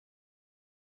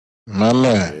My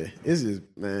man. Yeah, it's just,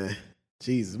 man,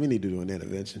 Jesus, we need to do an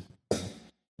intervention.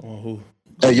 Who?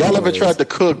 Hey, y'all ever tried to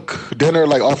cook dinner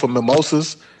like off of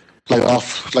mimosas? Like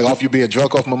off you being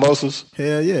drunk off mimosas?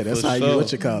 Hell yeah, that's For how sure. you,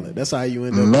 what you call it? That's how you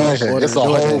end up. Man, ordering it's a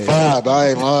whole DoorDash. vibe. I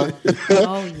ain't lying.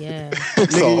 Oh yeah,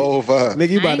 It's a whole vibe. Nigga,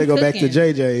 you I about to ain't go back to cooking.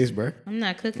 JJ's, bro. I'm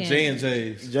not cooking.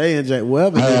 J&J's. J&J,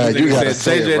 whatever. Man, you Nigga gotta said,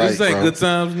 say JJ, it right, this ain't bro. good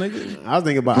times, nigga. I was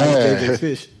thinking about Man. JJ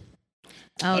Fish.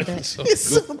 Oh, that. So It's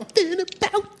good. something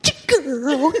about you,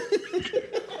 girl.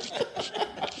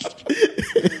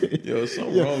 Yo,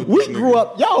 something wrong with We this grew nigga.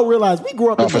 up. Y'all realize we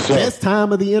grew up in for the sure. best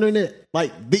time of the internet.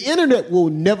 Like the internet will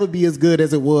never be as good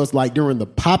as it was like during the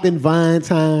poppin' Vine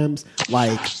times,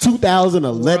 like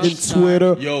 2011 Worldstar.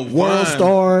 Twitter, Yo, World Vine,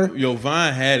 Star. Yo,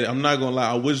 Vine had it. I'm not gonna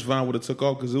lie. I wish Vine would have took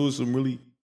off because it was some really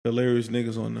hilarious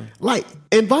niggas on there. Like,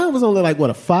 and Vine was only like what,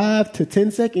 a 5 to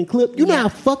 10 second clip. You know how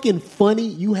fucking funny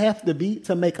you have to be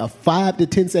to make a 5 to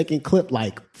 10 second clip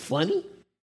like funny?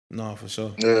 No, for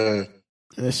sure. Yeah.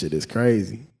 That shit is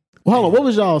crazy. Well, hold on. What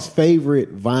was y'all's favorite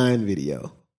Vine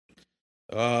video?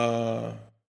 Uh,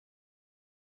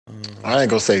 I ain't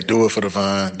gonna say do it for the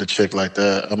Vine, the chick like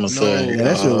that. I'm gonna say Yeah,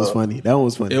 that shit was funny. That one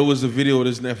was funny. it was a video of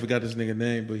this. I forgot this nigga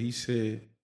name, but he said,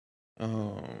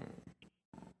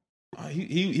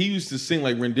 he used to sing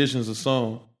like renditions of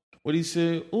song. What he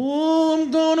said? Oh,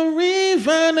 I'm gonna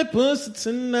refine that pussy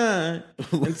tonight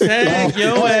and tag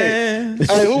your ass.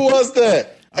 Hey, who was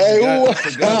that? Hey, who I was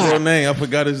forgot her that? name. I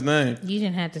forgot his name. You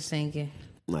didn't have to sing it.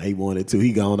 Nah, he wanted to.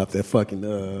 He gone up that fucking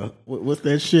what's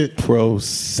that shit?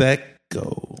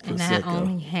 Prosecco. And I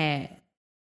only had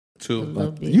a Two.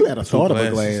 little bit. You had a thought of a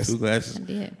glass. Two glasses.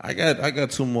 I did. I got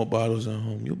 2 more bottles at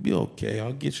home. You'll be okay.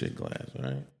 I'll get you a glass, all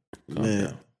right? Calm Man,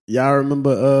 down. y'all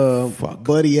remember Fuck.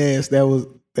 Buddy ass that was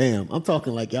damn. I'm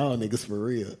talking like y'all niggas for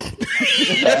real.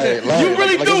 Hey, like, You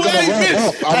really like do, it's gonna hey, rub Mitch.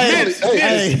 off. I really-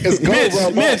 hey, it's gonna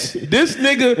rub Mitch, off.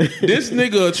 this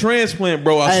nigga a transplant,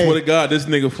 bro. I Hey. swear to God, this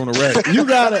nigga from the rack. You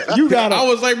gotta I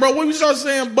was like, bro, when you start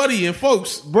saying buddy and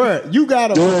folks, bruh, you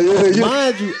gotta Yeah.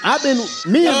 mind you.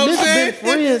 Me know and what I'm Mitch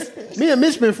been friends. Me and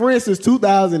Mitch been friends since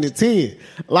 2010.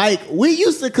 Like we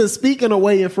used to could speak in a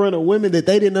way in front of women that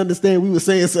they didn't understand. We were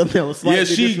saying something that was slightly yeah,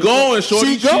 she disrespectful. going,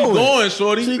 shorty. She going.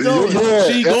 Shorty. She going. Yeah,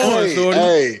 She going, hey, shorty.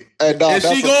 Hey, nah, Is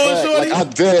that's she a going, fact. shorty? Like, I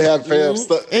did have fam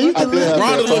stuff. And you I can did have Rhonda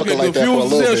fam looking talking like that for a confused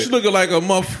as little hell. bit. She looking like a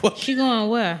motherfucker. She going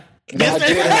where? No, I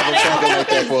did have her talking like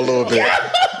that for a little bit.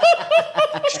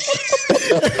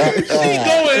 She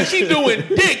going, she doing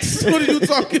dicks. What are you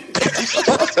talking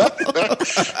about?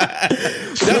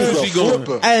 That's where she going.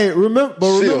 Flipper. Hey, remember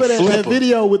She a that flipper.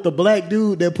 video with the black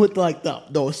dude that put like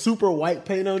the super white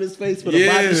paint on his face for the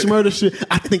Yeah. body smurder shit?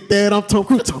 I think that I'm Tom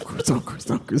Cruise.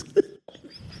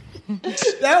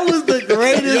 That was the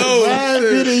greatest Yo, Vine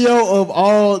shit. video of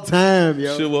all time,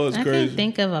 yo. Shit was I crazy. can't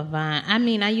think of a Vine. I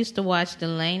mean, I used to watch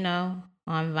Delano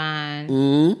on Vine.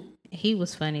 Mm-hmm. He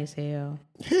was funny as hell.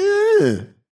 Yeah.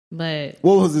 But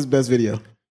What was his best video?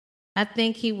 I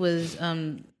think he was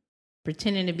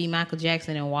pretending to be Michael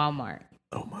Jackson in Walmart.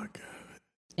 Oh my god.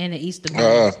 And the Easter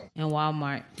Bunny in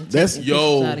Walmart. And That's- taking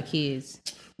Yo. pictures of the kids.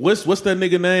 What's that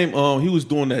nigga name? He was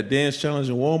doing that dance challenge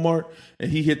in Walmart, and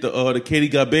he hit the Katie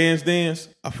Got Bands dance.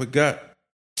 I forgot.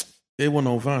 It wasn't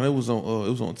on Vine. It was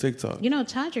on TikTok. You know,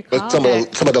 Todrick But called some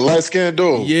that. of the light skinned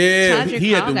dude. Yeah, Todrick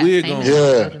he had Hall the got wig on. famous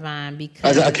Yeah. off of Vine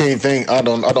because I can't think. I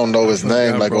don't know his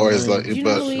name. Like, bro, or his man. like, You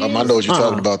but know who he I is? know what you're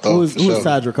talking about though. Who's for sure.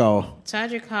 Todrick Hall?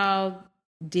 Todrick Hall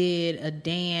did a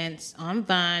dance on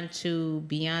Vine to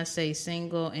Beyonce's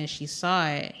single, and she saw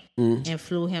it and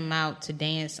flew him out to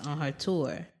dance on her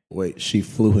tour. Wait, she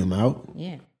flew him out?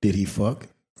 Yeah. Did he fuck?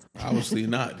 Obviously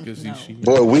not because she.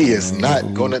 Boy, we is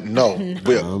not gonna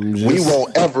we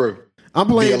won't ever I'm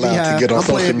be playing allowed Beehive. to get on I'm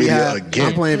social playing media Beehive. again.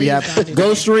 I'm playing Please Beehive. don't do Go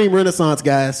that. stream Renaissance,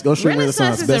 guys. Go stream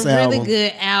Renaissance Renaissance. is Best a really album.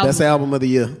 good album. Best album of the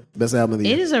year. Best album of the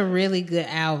year. It is a really good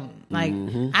album. Like,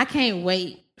 I can't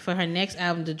wait for her next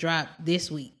album to drop this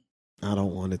week. I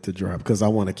don't want it to drop because I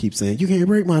want to keep saying, you can't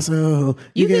break my soul.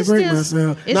 You You can't can break still- my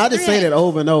soul. it's No, I just say great. that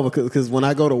over and over because when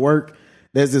I go to work,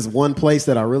 there's this one place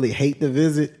that I really hate to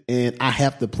visit, and I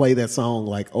have to play that song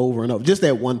like over and over. Just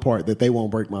that one part that they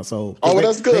won't break my soul. Oh, well, They-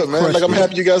 that's good, they man. crushed Like I'm it.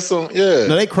 happy you got some. Yeah,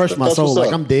 No, they crushed my That's soul. what's Like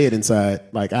up. I'm dead inside.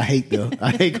 Like I hate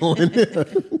going there.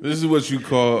 This is what you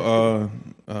call.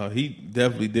 He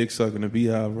definitely dick sucking the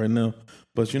Beehive right now.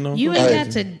 But you know, You Hey,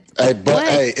 ain't got to. Hey, but What?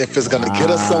 hey, if it's gonna get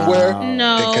us somewhere,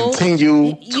 No, then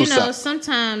continue to You know, suck.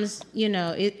 sometimes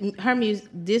her music.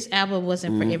 This album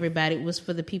wasn't for everybody. It was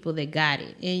for the people that got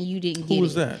it, and you didn't get who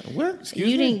was it. that? What? Excuse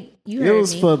You me? didn't. You It heard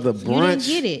was me. for the You brunch,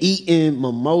 didn't get it. eating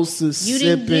mimosas, You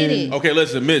sipping. didn't get it. Okay,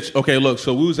 listen, Mitch. Okay, look.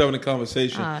 So we was having a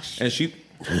conversation, Ah, shit. and she.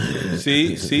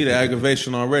 See the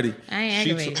aggravation already. I ain't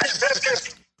aggravated.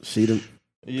 She done.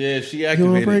 Yeah, she You won't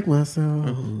activated. break my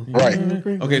soul. Right.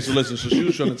 Okay, so listen. So she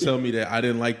was trying to tell me that I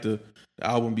didn't like the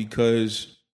album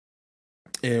because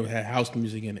it had house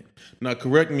music in it. Now,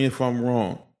 correct me if I'm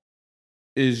wrong.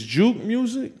 Is juke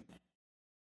music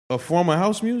a form of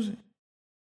house music?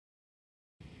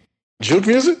 Juke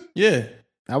music? Yeah.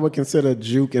 I would consider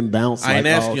juke and bounce. I ain't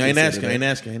like asking all you. I ain't considered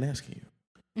asking. I ain't asking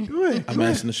you. Go ahead. I'm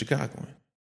asking the Chicagoan.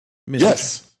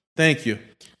 Yes. Thank you.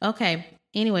 Okay.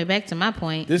 Anyway, back to my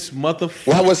point. This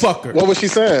motherfucker. What was she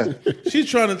saying? She's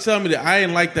trying to tell me that I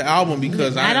didn't like the album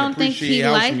because I don't think appreciate he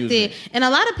house liked music. it, and a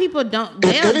lot of people don't.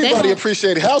 If anybody don't-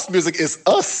 appreciated house music, it's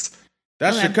us.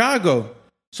 That's Okay. Chicago.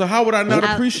 So how would I not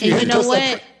appreciate and you it? know Just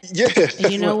what? Yeah.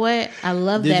 And you know what? I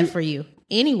love Did that you- for you.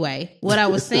 Anyway, what I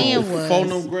was saying was, Phone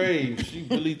no grave. She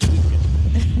really tweaking.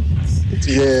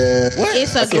 Yeah.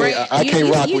 it's a great. I can't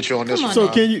rock with you on this come one. So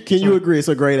can you agree it's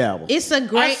a great album? It's a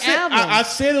great album. I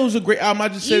said it was a great album. I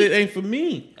just said it ain't for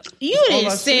me. you all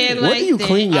didn't I say said. it What like do you that.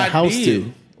 clean your I house did.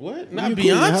 to? What? Not you clean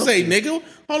your house Beyonce, to? nigga.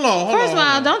 Hold on. First of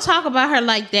all, don't talk about her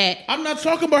like that. I'm not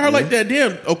talking about her like that.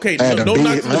 Damn. Okay. Man, No, the no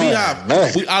knock beat- to the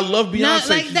man. Beehive. I love Not Beyonce.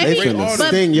 like She's that. a They great finna artist.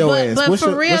 sting your ass. but What's for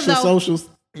your, real, what's your though, socials?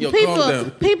 Yo, calm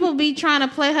down. People be trying to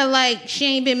play her like she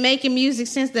ain't been making music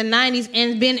since the 90s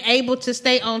and been able to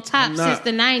stay on top since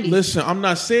the 90s. Listen, I'm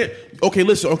not saying. Okay,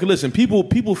 listen.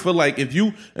 People feel like if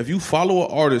you follow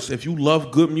an artist, if you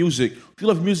love good music, if you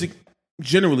love music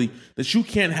generally, that you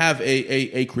can't have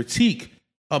a critique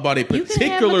about a can have a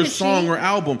particular critique. song or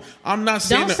album. I'm not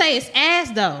saying Don't that, say it's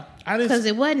ass though, I didn't- because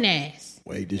it wasn't ass.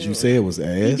 Wait, did you say it was You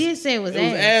ass? did say it was it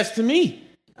was ass. ass to me.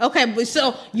 Okay, but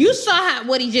so you saw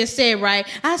what he just said, right?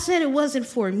 I said it wasn't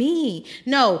for me.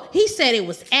 No, he said it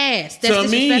was ass. That's To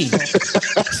me.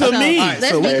 disrespectful. To me. Let's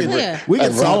so be we clear. We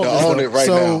can Hey, solve Rhonda, this. own though. it right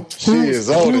so now. She is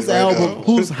on whose it right album? now.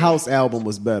 Whose house album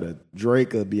was better,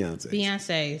 Drake or Beyonce?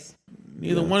 Beyonce's.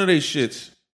 Neither one of they shits.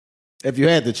 If you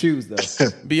had to choose, though,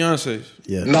 Beyonce's.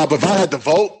 yeah. No, but if I had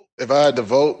to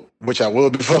vote, which I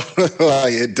would before,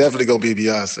 like, it definitely gonna be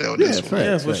Beyonce on Yeah, this one. fact.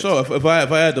 Yeah, for Facts. sure. If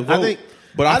I had to vote, think-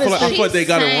 but I I feel just like think- they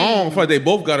got it She's wrong. I saying- feel like they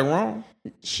both got it wrong.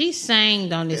 She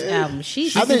sang on this album. She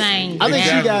I think- sang. I think she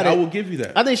down. got it. I will give you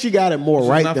that. I think she got it more This is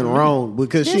right not than for me. wrong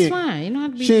because That's she fine. You don't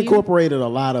have to be she you. incorporated a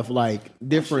lot of like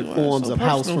different Why forms so of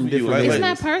house personal from for you? different Like- areas. It's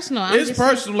not personal. I'm It's just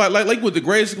personal, like with the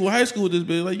grade school, high school. This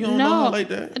bitch, like you don't know her like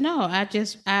that. No,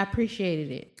 I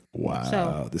appreciated it. Wow,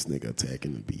 So- this nigga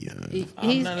attacking the Beyonce.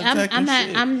 He's, not I'm attacking not.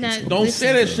 shit. I'm not. Don't listen.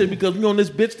 say that shit because we on this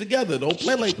bitch together. Don't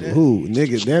play like that. Who,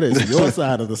 nigga? That is your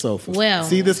side of the sofa. Well-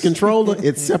 see this controller?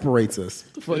 It separates us.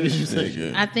 What did you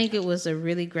say? I think it was a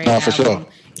really great Nah, album. for sure.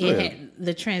 It had,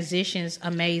 the transitions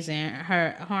amazing.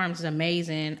 Her arms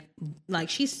amazing. Like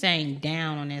she sang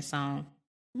down on that song.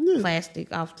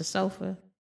 Plastic off the sofa.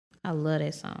 I love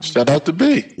that song. Shout out to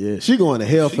B. Yeah, she going to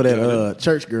hell for that got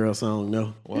church girl song.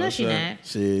 No, No, she not.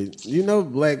 shit. You know,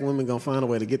 black women gonna find a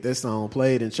way to get that song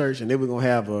played in church, and then we're gonna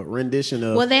have a rendition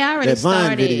of Well, they already that Vine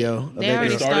started. video. of They that already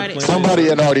girl. started. playing Somebody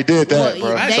had already did that, Well, bro.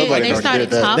 they- Somebody they already started did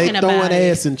that. talking They about throwing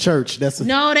it. ass in church. That's a,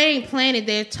 No, they ain't playing it.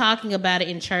 They're talking about it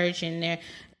in church, and they're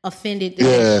offended that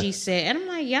Yeah. she said. And I'm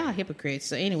like, y'all hypocrites.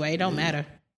 So anyway, it don't matter.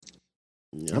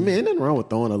 I mean, ain't nothing wrong with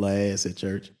throwing a little ass at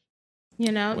church.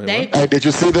 You know, Wait, they. what? Hey, did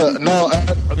you see the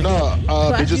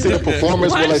did you see the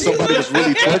performance where like somebody was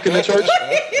really twerking in church?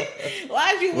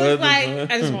 Why'd you What look the like?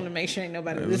 fuck? I just want to make sure ain't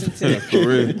nobody listen to it. For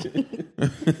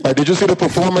real. Like, did you see the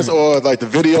performance or like the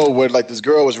video where like this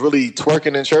girl was really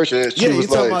twerking in church and she Yeah, you was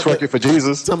talking like about twerking for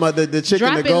Jesus? Talking about the chick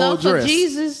Drop in the it low gold for dress.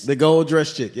 Jesus. The gold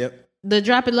dress chick. Yep. The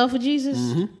drop it low for Jesus.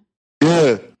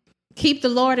 Yeah. Keep the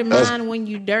Lord in mind when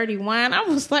you dirty wine. I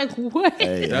was like, what?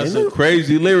 Hey, That's ain't a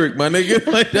crazy lyric, my nigga.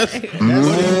 Like that's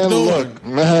Man, look,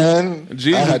 man.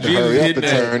 Jesus- I had to Jesus hurry up hitting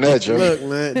and that. turn that, Joe. Look,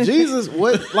 man, Jesus,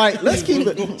 what? Like, let's keep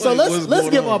it. So What's let's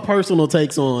going give on? our personal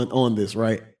takes on this,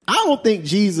 right? I don't think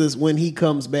Jesus, when he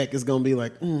comes back, is gonna be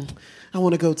like, I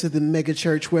want to go to the mega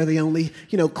church where they only,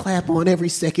 clap on every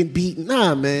second beat.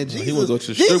 Nah, man, Jesus, wanna go to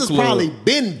the strip Jesus club. probably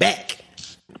been back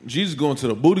Jesus going to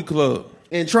the booty club.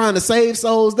 and trying to save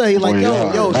souls. There, he like,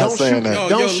 yeah, yo, not don't saying shoot, that.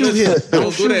 don't shoot listen, here, Don't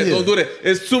do shoot that. here. Don't do that.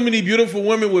 There's too many beautiful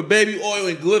women with baby oil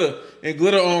and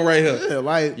glitter on right here. Yeah,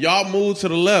 like, Y'all move to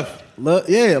the left.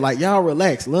 like y'all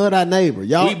relax, love our neighbor.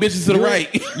 Y'all, We bitches to the you right.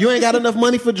 ain't- You ain't got enough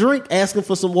money for drink. Asking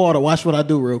for some water. Watch what I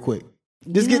do real quick.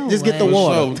 Just You get know the what?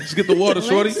 water. So, just get the water,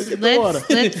 shorty. the water.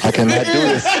 Let's I cannot do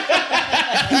this.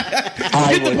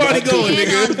 Get the party going, And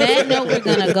nigga. on that note, we're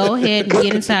gonna go ahead and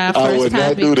get into our first would not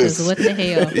topic. do this. Because what the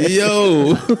hell,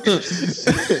 Yo.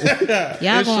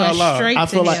 y'all going Inshallah. straight I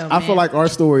feel to like hell, I feel man. like our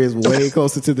story is way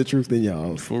closer to the truth than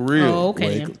y'all's. For real. Oh,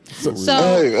 okay. So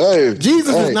Hey,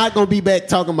 Jesus hey. is not going to be back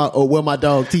talking about where my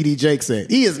dog TD Jake said.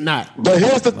 He is not. But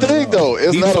here's the thing, though.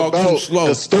 It's He not talk too about slow.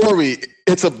 the story.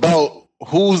 It's about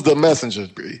who's the messenger.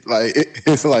 B. Like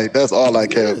it's like that's all I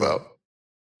care about.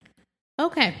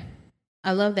 okay,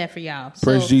 I love that for y'all.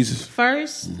 Praise Jesus.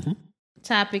 First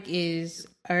topic is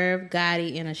Irv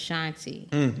Gotti and Ashanti.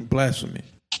 Blasphemy.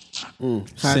 Hot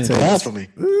Sin. take. Blasphemy.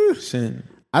 Sin.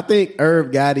 I think Irv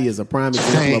Gotti is a prime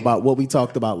example Dang. about what we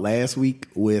talked about last week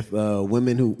with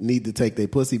women who need to take their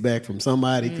pussy back from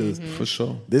somebody because For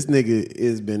sure. this nigga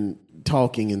has been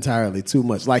talking entirely too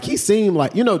much. Like he seemed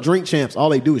like, drink champs, all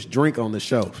they do is drink on the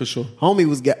show. For sure.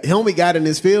 Homie got in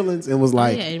his feelings and was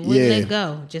like, Yeah, it wouldn't let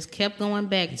go. Just kept going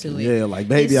back to it. Yeah, like,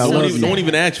 baby, I It's love so you. No one sad.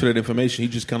 even asked for that information. He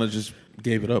just kind of just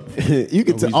gave it up. you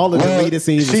could tell all of the Well, deleted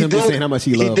scenes is she him just did- saying how much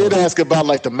he He loved did her. ask about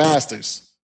like the Masters,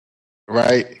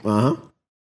 right? Uh-huh.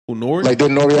 Who, Nori? Like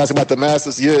didn't Nori ask about the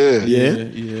Masters? Yeah. Yeah.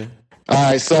 Yeah.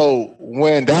 All right. So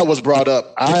when that was brought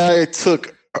up, I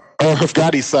took Irv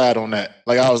Gotti's side on that.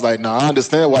 Like I was like, no, I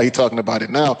understand why he's talking about it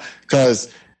now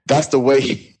because that's the way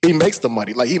he makes the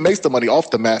money. Like he makes the money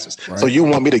off the Masters. So you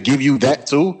want me to give you that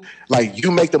too? Like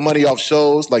you make the money off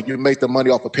shows, like you make the money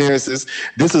off appearances.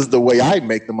 This is the way I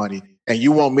make the money, and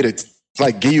you want me to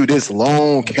like give you this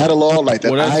long catalog like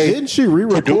that? Well, that's- Didn't she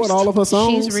re-record produced. all of her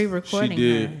songs? She's re-recording She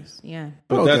did. hers. Yeah.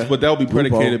 But Okay. that would be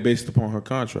predicated Loophole. based upon her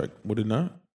contract, would it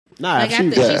not? Nah, Like she,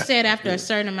 after, she said after a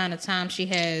certain amount of time she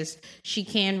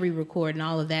can re-record and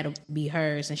all of that'll be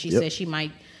hers. And she said she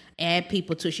might add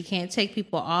people to it. She can't take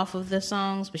people off of the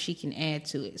songs, but she can add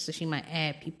to it. So she might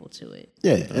add people to it.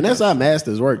 yeah, and that's how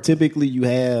masters work. Typically, you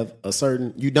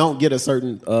don't get a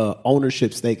certain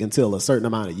ownership stake until a certain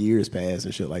amount of years pass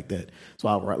and shit like that. So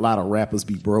a lot of rappers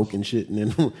be broke and shit,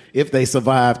 and then if they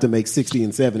survive to make 60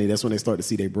 and 70, that's when they start to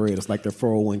see their bread. It's like their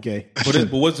 401k.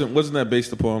 But wasn't that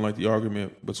based upon like the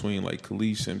argument between like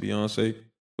Khalees and Beyonce,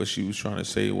 where she was trying to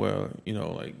say, well,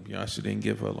 like Beyonce didn't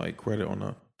give her like credit on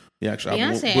the actual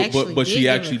album, but she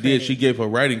actually did. She gave her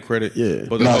writing credit. Yeah.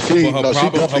 but No, she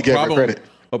definitely gave her credit.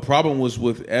 Her problem was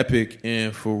with Epic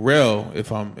and Pharrell,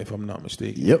 if I'm not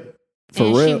mistaken. Yep, for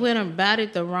and real. she went about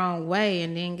it the wrong way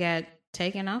and then got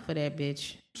taken off of that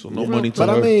bitch. So no money to But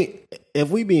her. I mean, if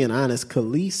we being honest,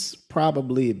 Khalees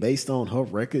probably, based on her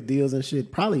record deals and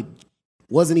shit, probably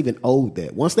wasn't even owed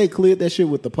that. Once they cleared that shit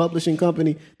with the publishing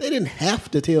company, they didn't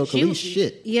have to tell Khalees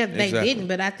shit. Yeah, they Exactly. didn't,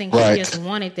 but I think Right. she just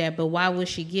wanted that. But why would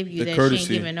she give you The that? courtesy.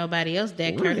 She ain't giving nobody else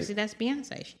that courtesy. That's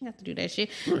Beyonce. She got to do that shit.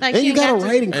 Like And she you ain't got a to-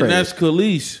 writing and credit. that's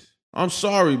Khalees. I'm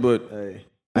sorry, but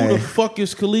who the fuck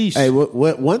is Khalees? Hey,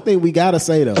 what one thing we gotta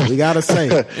say though, we gotta say, You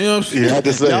know what I'm saying? You had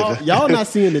to say y'all not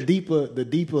seeing the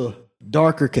deeper,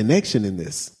 darker connection in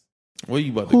this. Where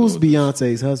you about to Who's go with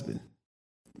Beyonce's husband?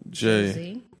 this? Jay.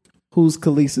 See? Who's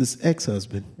Khalees's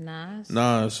ex-husband? Nas.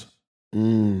 Nas.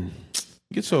 Mm.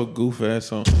 Get your goof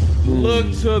ass on. Look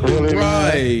to the Really,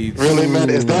 right. Really, man?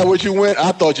 Is that what you went?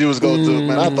 I thought you was going to,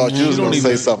 man. I thought you was going to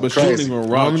say something but she don't crazy. even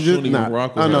rock. I'm She just don't even not-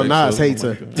 rock with I know her Nas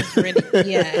ex-husband hates her. like that.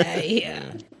 Really?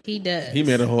 Yeah. He does. He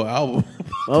made a whole album.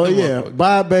 Oh yeah,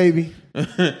 bye baby.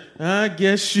 I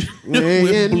guess you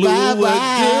And blew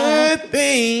bye-bye. a good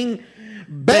thing,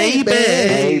 Baby.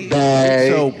 baby.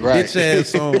 So Right. bitch ass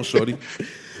song, shorty.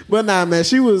 But nah, man,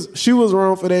 she was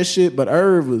wrong for that shit. But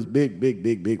Irv was big,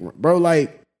 bro.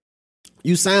 Like,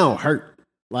 you sound hurt.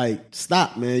 Like,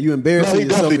 stop, man. You No, embarrassing he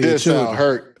yourself definitely and your did sound children.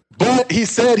 hurt. But he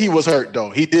said he was hurt, though.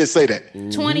 He did say that.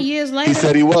 20 years later, He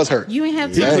said he was hurt. you ain't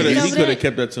have He time to could get have over that.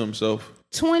 kept that to himself.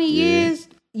 20 years.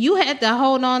 You had to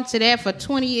hold on to that for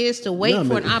 20 years to wait No,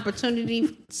 for man. an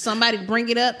opportunity, somebody to bring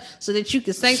it up so that you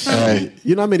could say something. Hey,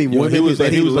 You know how many women he was that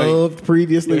like- he he was like- loved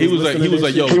previously? He was like, listening to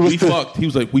that yo, shit? He was we the- fucked. He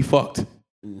was like, we fucked.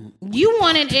 You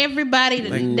wanted everybody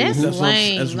to. That's that's what I'm-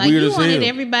 lame. that's Like weird you as wanted hell.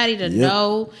 everybody to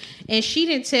know, and she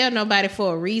didn't tell nobody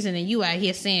for a reason. And you out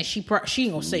here saying she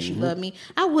ain't gonna say she loved me.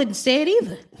 I wouldn't say it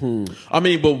either. I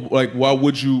mean, but like, why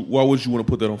would you want to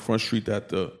put that on Front Street? That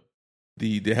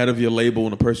the head of your label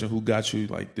and the person who got you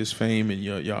like this fame and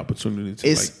your opportunity to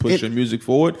like push your music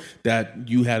forward, that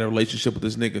you had a relationship with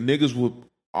this nigga. Niggas would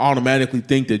automatically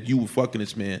think that you were fucking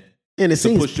this man. And it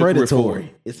seems push your career predatory. forward.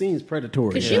 It seems predatory.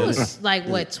 Because she was like,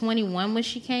 what, 21 when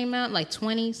she came out? Like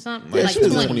 20 something? Yeah, Like she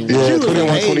was 20. 21. Yeah, She was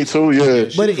 21, of 22, yeah.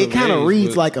 But was it kind of of age, reads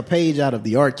but- like a page out of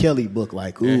the R. Kelly book,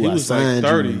 like, ooh, he I was like signed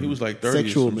 30. you. He was like 30 or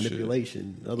Sexual some shit.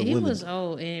 manipulation. Other He women. was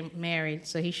old and married,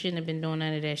 so he shouldn't have been doing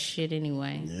none of that shit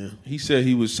anyway. Yeah. He said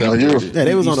he was No, you- separated. Yeah,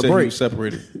 they was He on a said he break. was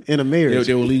separated. In a marriage.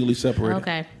 They were legally separated.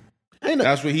 Okay. Ain't no-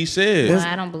 That's what he said. Well,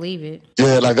 I don't believe it.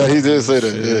 Yeah, like that. He did say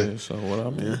that. Yeah. Yeah, so what I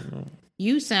mean, you know,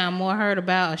 You sound more hurt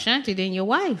about Ashanti than your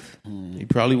wife. he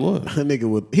probably was. That nigga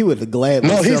would gladly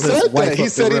No, he sell his said wife that. He up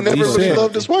said to he never Reverend really said-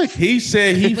 loved his wife. He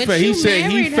said But you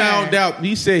married found her. out.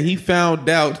 He said he found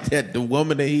out that the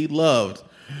woman that he loved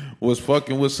was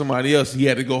fucking with somebody else. He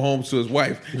had to go home to his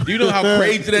wife. Do you know how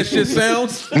crazy that shit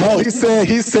sounds? No, he said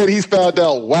he found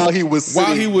out while he was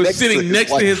Sitting next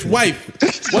to his wife.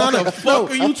 What the fuck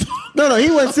are you talking? No,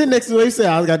 he wasn't sitting next to her. He said,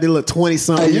 I got this little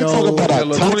 20-something Hey, you year talking old. about a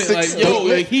Like, toxic yo,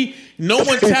 like no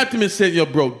one tapped him and said, "Yo,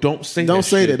 bro, don't say Don't that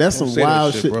say shit. that. That's Don't some say that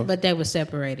wild shit. bro." But they were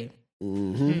separated.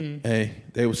 Hey,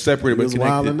 they were separated He but was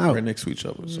connected wilding out. right next to each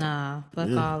other. So. Nah, fuck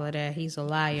all of that. He's a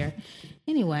liar.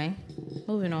 Anyway,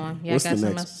 moving on. Y'all What's got the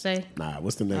something next else to say? Nah,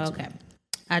 what's the next Okay. one?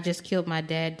 I Just Killed My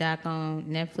Dad doc on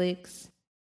Netflix.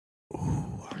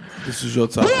 This is your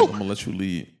topic. I'm gonna let you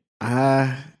lead.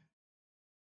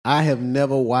 I have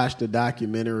never watched a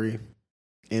documentary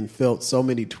and felt so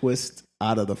many twists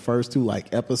out of the first two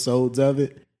episodes of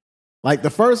it. Like the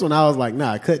first one, I was like,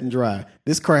 nah, cut and dry.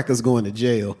 This cracker's going to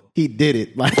jail. He did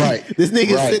it. Like Right. this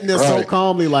nigga's Right. sitting there so Right.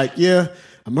 calmly, like, yeah,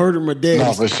 I murdered my dad.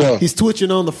 No, for sure. He's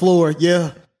twitching on the floor.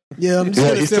 Yeah. Yeah, I'm just Yeah,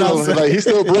 gonna he's sit still outside. he's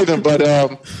still breathing, but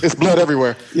it's blood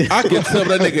everywhere. I can tell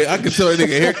that nigga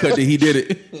haircut that he did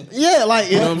it. Yeah,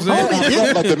 like know what I'm saying? homie did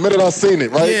it. Like the minute I seen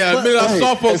it, right? Yeah, I mean, I Hey,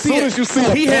 saw folks. as soon as you see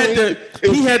he had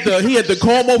the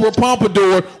comb over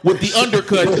pompadour with the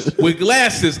undercut with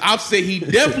glasses. I'll say he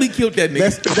definitely killed that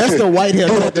nigga. That's the white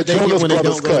haircut that they get Jonas when they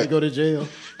Brothers don't cut. go to jail.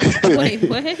 Wait,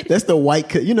 what? That's the white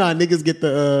cut. You know how niggas get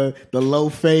the low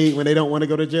fade when they don't want to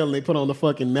go to jail and they put on the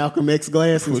fucking Malcolm X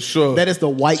glasses? For sure. That is the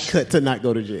white cut to not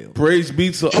go to jail. Praise be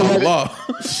to Allah.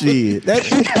 Shit. That,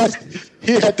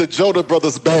 he had the Jonas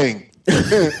Brothers bang.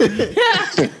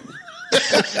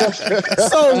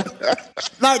 so,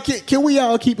 like, can we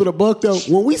all keep it a buck though?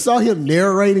 When we saw him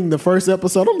narrating the first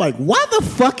episode, I'm like, why the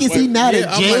fuck is he not in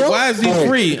I'm jail? like, why is he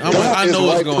free? I'm like, That I is know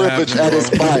what's white gonna privilege happen. at its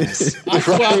Bro. finest. That's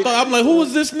what I thought. I'm like, who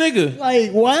is this nigga?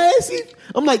 Like, why is he?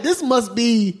 I'm like, this must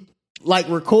be like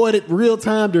recorded real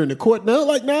time during the court. No,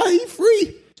 like, nah, he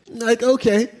free. Like,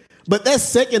 okay, but that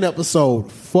second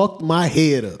episode fucked my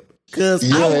head up because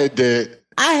Yeah, it did.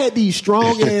 I had these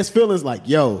strong ass feelings like,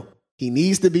 yo, he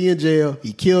needs to be in jail.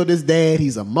 He killed his dad.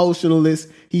 He's emotionalist.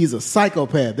 He's a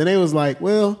psychopath. Then they was like,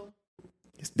 well,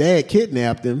 his dad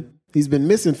kidnapped him. He's been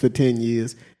missing for 10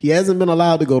 years. He hasn't been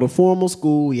allowed to go to formal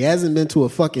school. He hasn't been to a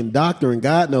fucking doctor in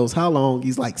God knows how long.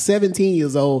 He's like 17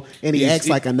 years old and he acts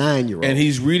like a 9-year-old. And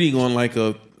he's reading on like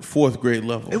a 4th grade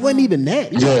level. It wasn't even that.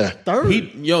 He was Yeah. like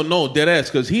third. No, dead ass,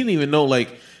 because he didn't even know,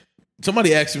 like,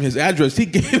 somebody asked him his address. He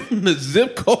gave him the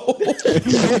zip code.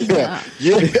 Yeah.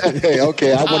 Hey,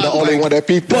 okay. I wasn't the only one that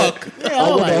peeped that. Fuck. I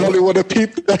wasn't the only one that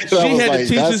peeped that. She had to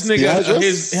teach this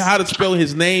nigga how to spell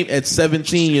his name at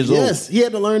 17 years Yes, he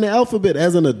had to learn the alphabet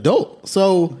as an adult. So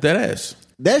old. Dead ass.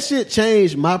 that shit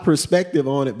changed my perspective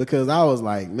on it because I was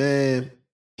like, man,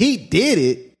 he did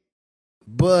it,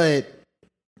 but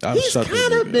I'd He's shut that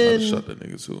kinda nigga. been- I'd shut that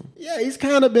nigga too. yeah, he's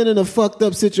kind of been in a fucked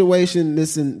up situation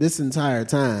this entire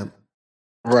time.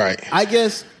 Right. I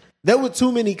guess there were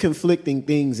too many conflicting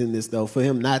things in this though for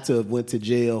him not to have went to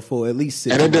jail for at least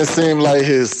 6 And it months. didn't seem like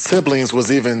his siblings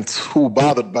was even too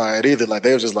bothered by it either. Like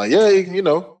they were just like, yeah, he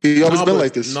always been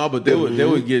like this. No, but they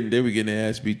were getting their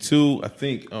ass beat too. I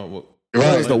think. It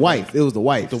was the wife. It was the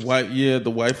wife. The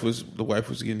wife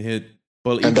was getting hit.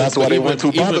 But And that's why they weren't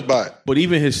too bothered by it. But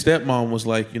even his stepmom was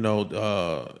like, and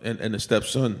the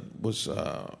stepson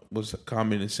was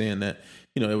commenting saying that,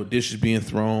 there were dishes being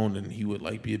thrown and he would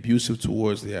like be abusive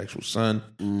towards the actual son.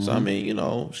 So I mean,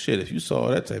 shit, if you saw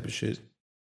that type of shit.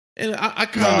 And I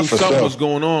kind of knew for something sure. was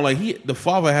going on. Like the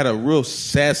father had a real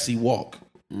sassy walk.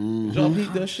 Did y'all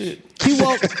peep that shit? He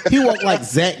walked like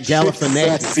Zach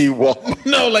Galifianakis. Sexy walk.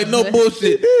 No, like no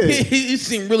bullshit. He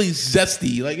seemed really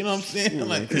zesty. Like, you know what I'm saying?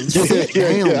 Like, Sit Yeah,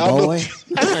 down, yeah, I know. boy.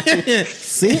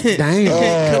 Sit down.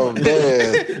 Oh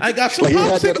man. I got some Like he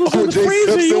had that popsicles in the O.J.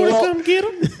 freezer. You Simpson want to walk. come get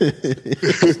them?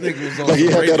 This nigga was on Like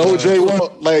he some had that rape OJ line.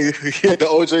 walk. Like he had the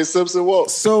OJ Simpson walk.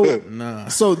 So Nah.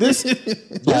 this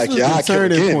Like, was yeah, I the kill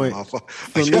turning again, point motherfucker.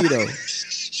 for me though.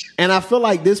 And I feel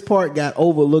like this part got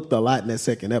overlooked a lot in that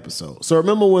second episode. So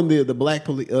remember when the black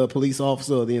police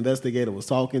officer or the investigator was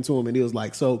talking to him and he was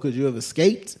like, so could you have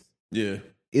escaped? Yeah.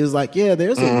 it was like, yeah,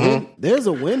 there's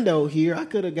a window here. I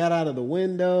could have got out of the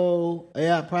window.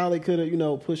 Yeah, I probably could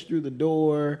have, pushed through the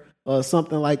door or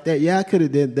something like that. Yeah, I could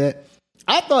have did that.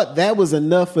 I thought that was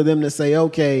enough for them to say,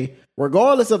 okay,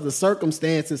 regardless of the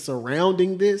circumstances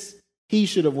surrounding this, he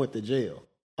should have went to jail.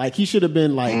 Like, he should have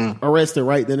been, arrested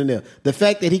right then and there. The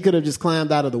fact that he could have just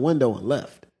climbed out of the window and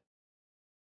left.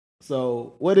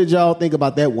 So, what did y'all think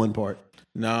about that one part?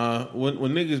 Nah, when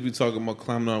niggas be talking about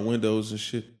climbing out windows and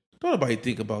shit, don't nobody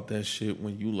think about that shit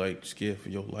when you, scared for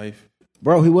your life.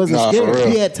 Bro, he wasn't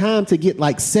scared. He had time to get,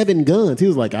 7 guns. He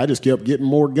was like, I just kept getting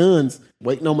more guns,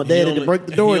 waiting on my daddy to break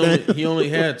the door down. He only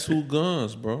had 2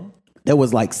 guns, bro. There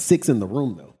was, 6 in the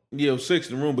room, though. Yeah, 6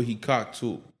 in the room, but he cocked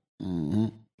 2. Mm-hmm.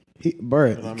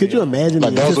 Could you imagine?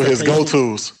 Those were his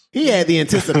go-tos. He had the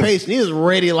anticipation. He was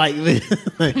ready like this.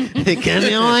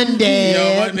 Come on, Dad.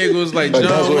 Yo, my nigga was like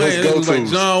John Wayne. It was like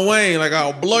John Wayne. Like,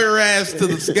 I'll blow your ass to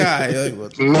the sky.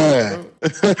 Man.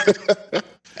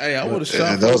 Hey, I would have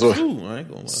shot those too. I ain't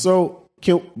gonna lie. So,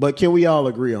 can we all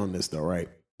agree on this though, right?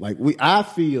 I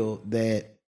feel that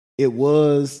it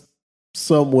was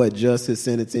somewhat just his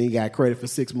sentencing. He got credit for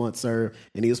 6 months served,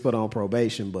 and he was put on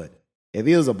probation. But if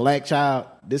he was a black child,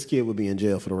 this kid would be in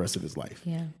jail for the rest of his life.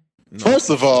 Yeah. First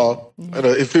of all,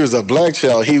 if he was a black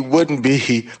child, he wouldn't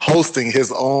be hosting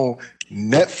his own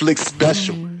Netflix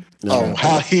special on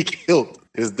how he killed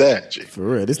his dad. G. For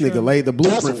real, this nigga laid the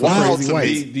blueprint for Crazy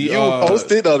Whites. You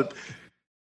posted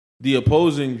the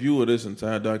opposing view of this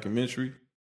entire documentary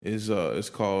is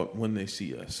called When They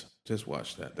See Us. Just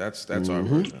watch that. That's our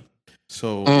version.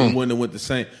 So it wouldn't have went the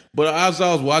same. But as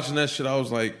I was watching that shit, I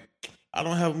was like, I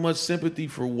don't have much sympathy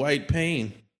for white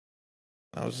pain.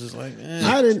 I was just like,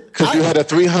 I didn't, because you had a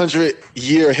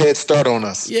 300-year head start on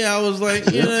us. Yeah, I was like,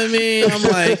 you know what I mean? I'm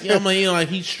like,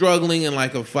 he's struggling in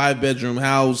like a 5-bedroom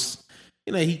house.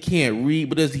 You know, he can't read,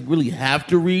 but does he really have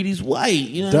to read? He's white.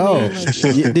 You know what I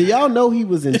mean? Like, did y'all know he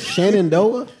was in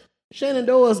Shenandoah?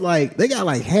 Shenandoah's they got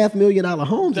 $500,000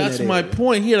 homes. That's in that my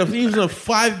point. He was in a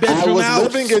 5-bedroom house. I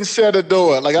was living in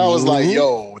Shenandoah. I was like,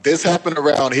 yo, this happened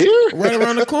around here? Right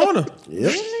around the corner.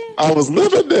 Yep. I was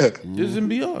living there. This is in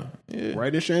BR. Yeah.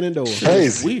 Right in Shenandoah.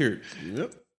 It's weird.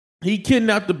 Yep. He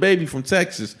kidnapped the baby from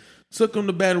Texas, took him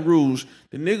to Baton Rouge.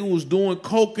 The nigga was doing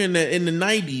coke in the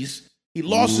 90s. He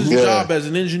lost his job as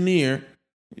an engineer.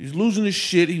 He was losing his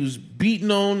shit. He was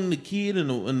beating on the kid and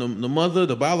the mother,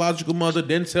 the biological mother.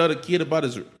 Didn't tell the kid about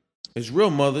his real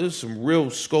mother. It's some real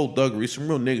skullduggery, some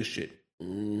real nigga shit.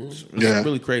 It's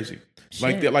really crazy.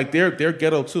 Shit. They're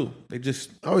ghetto too. They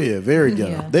just very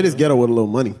ghetto. Yeah. They just ghetto with a little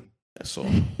money. That's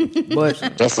all. But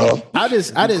that's all. I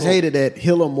just hated that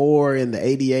Hilla Moore and the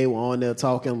ADA were on there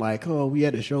talking we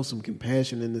had to show some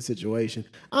compassion in the situation.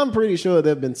 I'm pretty sure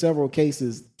there have been several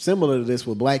cases similar to this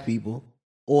with black people,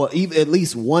 or even at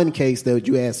least one case that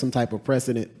you had some type of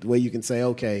precedent where you can say,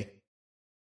 okay,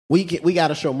 we got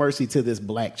to show mercy to this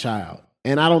black child.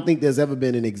 And I don't think there's ever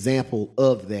been an example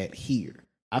of that here.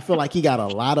 I feel like he got a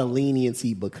lot of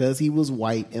leniency because he was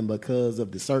white and because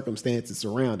of the circumstances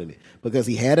surrounding it. Because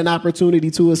he had an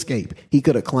opportunity to escape. He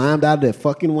could have climbed out of that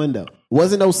fucking window.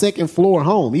 Wasn't no second floor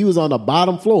home. He was on the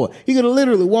bottom floor. He could have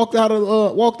literally walked out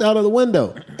of the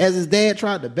window as his dad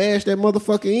tried to bash that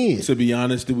motherfucker in. To be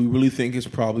honest, do we really think his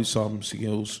problem solving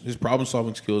skills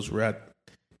were at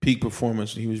peak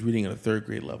performance when he was reading at a 3rd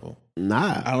grade level?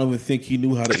 Nah. I don't even think he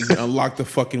knew how to even unlock the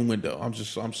fucking window.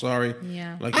 I'm sorry.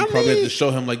 Yeah. You probably had to show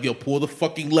him yo, pull the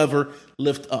fucking lever,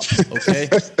 lift up. Okay.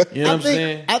 You know what I'm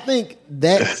saying? I think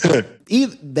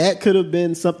that could have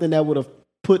been something that would have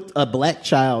put a black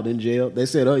child in jail. They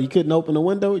said, oh, you couldn't open the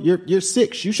window? You're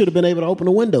 6. You should have been able to open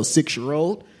a window,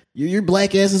 6-year-old. Your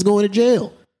black ass is going to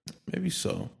jail. Maybe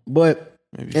so. But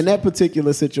that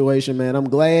particular situation, man, I'm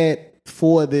glad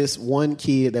for this one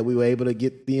kid that we were able to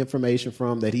get the information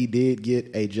from, that he did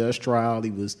get a just trial. He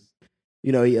was,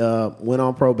 he went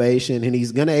on probation, and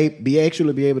he's gonna be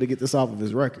able to get this off of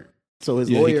his record. So his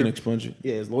lawyer he can expunge it.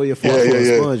 Yeah, his lawyer fought for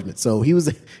expungement. So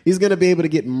he's gonna be able to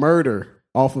get murder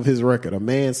off of his record, a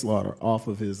manslaughter off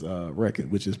of his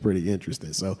record, which is pretty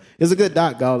interesting. So it's a good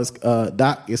doc,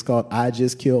 doc. It's called I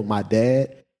Just Killed My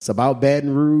Dad. It's about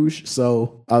Baton Rouge.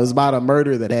 So it was about a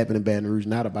murder that happened in Baton Rouge,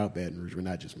 not about Baton Rouge. We're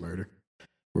not just murder.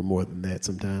 We're more than that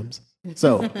sometimes.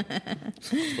 So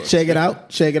check it out,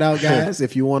 guys.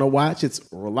 If you want to watch, it's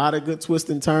a lot of good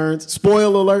twists and turns.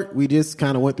 Spoiler alert: we just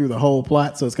kind of went through the whole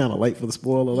plot, so it's kind of late for the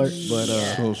spoiler alert.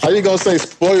 But how you gonna say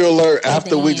spoiler alert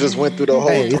after we just went through the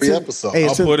whole 3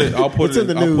 episodes? I'll put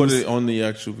it on the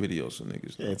actual video so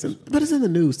niggas know. But it's in the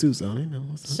news too, so you know.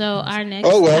 So our next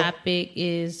topic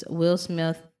is Will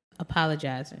Smith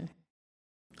apologizing.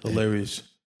 Hilarious.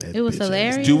 That It was bitch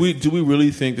ass. hilarious. Do we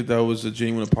really think that was a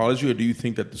genuine apology, or do you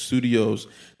think that the studios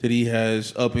that he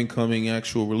has up and coming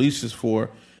actual releases for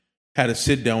had to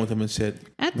sit down with him and said,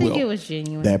 I think "Will." it was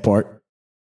genuine. That part.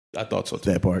 I thought so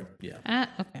too. That part. Yeah.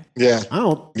 Okay. Yeah. I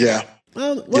don't. Yeah.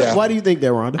 Yeah. Why do you think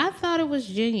that, Rhonda? I thought it was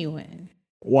genuine.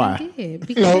 I Why? did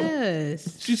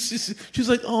because She's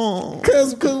like, oh,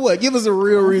 Because what? Give us a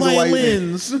real reason why.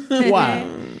 violins. Why?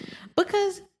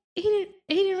 because he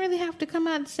didn't really have to come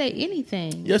out and say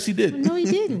anything. Yes, he did. No, he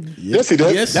didn't. Yes, he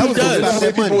does. Yes, That he was gonna does. stop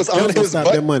that money. Was That on was gonna his stop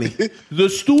butt. that money. The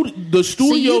So you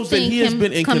studios that think he has him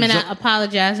been in coming out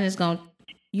apologizing is going?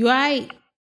 You right?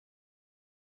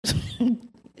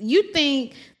 You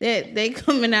think that they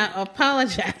coming out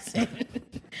apologizing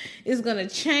is going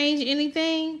to change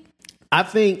anything? I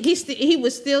think He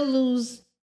would still lose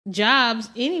jobs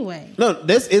anyway. no.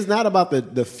 This is not about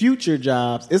the future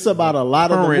jobs. It's about a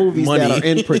lot of the Current movies money. that are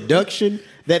in production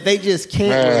that they just can't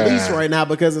Man. release right now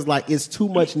because it's too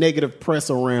much negative press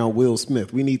around Will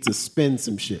Smith. We need to spin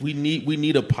some shit. we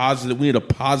need a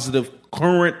positive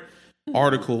current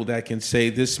article that can say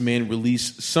this man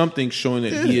released something showing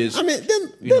that he is. I mean, then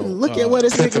know, look at what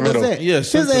his nigga was sentimental. at. Yeah,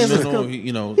 His ass was sentimental, com-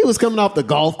 you know. he was coming off the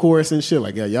golf course and shit.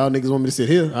 Like, yeah, y'all niggas want me to sit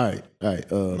here? All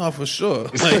right. No, for sure.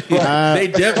 Like, they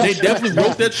definitely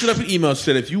wrote that shit up in email.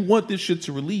 Said if you want this shit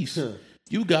to release,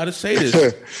 you got to say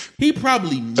this. He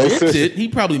probably meant it. He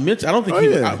probably meant it. I don't think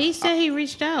yeah. He said he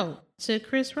reached out to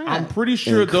Chris Rock. I'm pretty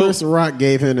sure And though. Chris Rock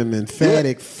gave him an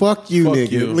emphatic "fuck you, Fuck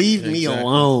nigga, you." leave me Exactly.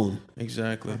 alone."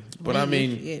 Exactly. But I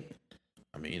mean,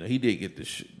 he did get the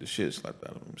shit slapped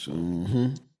out of him.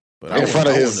 So, but In front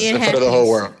of the whole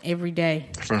world. every day.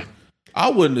 I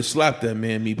wouldn't have slapped that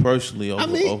man, me personally, over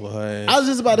her ass. I was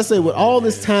just about to say, with all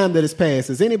this time that has passed,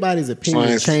 has anybody's opinion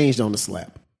Science. changed on the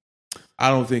slap? I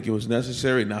don't think it was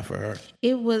necessary, not for her.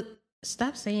 It was.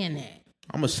 Stop saying that.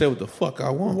 I'm gonna say what the fuck I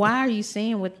want. Why are you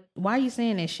saying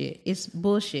that shit? It's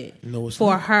bullshit. No, it's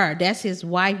for not. her. That's his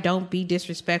wife. Don't be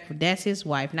disrespectful. That's his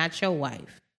wife, not your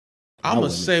wife. I'm gonna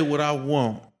wouldn't. say what I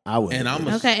want. I would. And I'm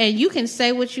gonna Okay, and you can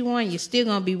say what you want. You're still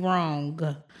gonna be wrong.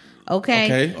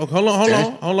 Okay. Okay.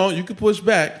 Hold on. You can push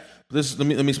back. Let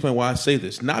me explain why I say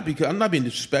this. Not because I'm not being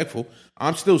disrespectful.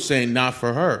 I'm still saying not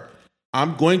for her.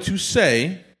 I'm going to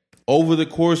say over the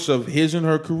course of his and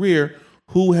her career,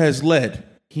 who has led?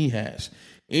 He has.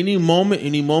 Any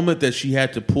moment that she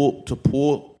had to pull,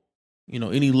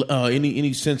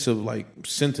 any sense of like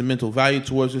sentimental value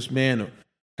towards this man or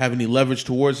have any leverage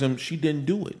towards him, she didn't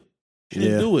do it. She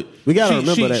didn't do it. We gotta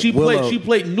remember that she Willow-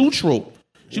 played neutral.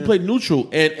 She played neutral,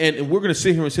 and we're gonna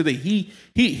sit here and say that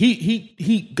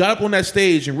he got up on that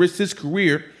stage and risked his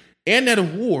career and that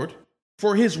award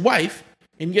for his wife,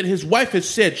 and yet his wife has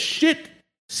said shit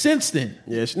since then.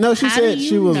 Yeah, she How said do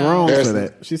she you was know? wrong There's- for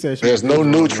that. She said There's no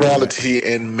neutrality in She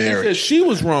said marriage. she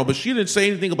was wrong, but she didn't say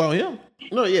anything about him.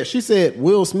 No, yeah, she said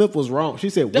Will Smith was wrong. She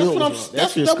said That's Will what I'm. was wrong.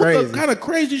 That's just what crazy. the kind of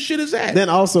crazy shit is that. Then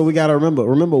also we gotta remember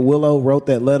Willow wrote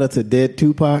that letter to dead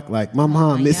Tupac, like, my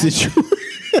mom misses you.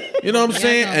 You know what I'm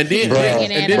saying? gonna And then keep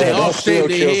bringing and it then they up. all That still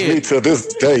shaved their kills me head. to this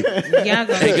day. Y'all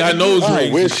They gonna got nose I rings.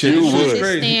 and wish shit. you It's just would.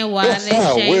 crazy. understand why they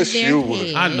I shaved wish their you would.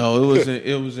 head. I know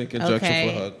it was in conjunction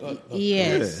Okay. for her.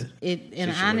 Yes. And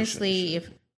Situation. honestly, if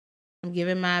I'm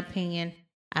giving my opinion,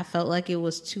 I felt like it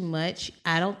was too much.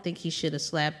 I don't think he should have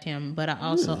slapped him, but I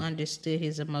also understood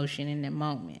his emotion in that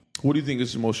moment. What do you think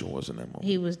his emotion was in that moment?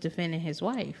 He was defending his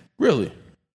wife. Really?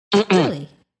 Really?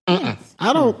 Yes,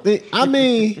 I don't think. I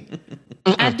mean,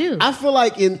 I do. I feel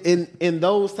like in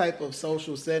those type of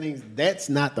social settings, that's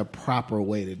not the proper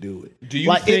way to do it. Do you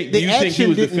Like, think? the Do you think he action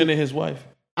was didn't- defending his wife?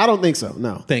 I don't think so.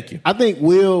 No. Thank you. I think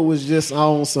Will was just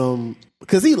on some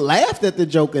because he laughed at the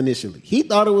joke initially. He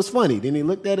thought it was funny. Then he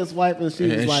looked at his wife and she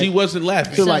was And like, she wasn't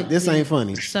laughing. she was like, this ain't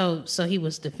funny. So he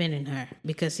was defending her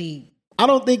because he. I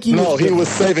don't think he No, was. he was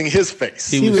saving his face.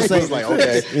 He was saving like, his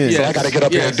okay, face. so I got to get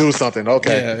up here and do something.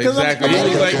 Okay. Yeah, 'Cause I'm- exactly. I'm He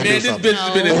was gonna like, get man, up this here and bitch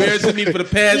has been embarrassing me for the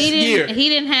past year. He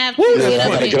didn't have to Yeah, get I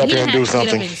up gotta and, get up he here didn't and do have to get up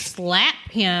something. and slap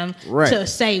him Right. to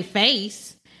save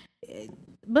face.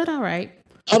 But all right.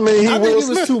 I mean, I think Will it was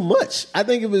Smith. too much. I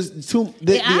think it was too.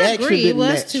 The I action agree, it didn't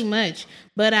was match. too much.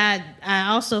 But I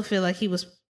also feel like he was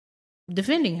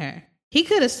defending her. He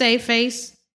could have saved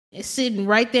face sitting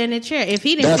right there in the chair if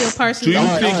he didn't That's- feel personally. Do you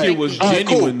All right, think all it right. was All right,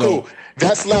 genuine cool. though?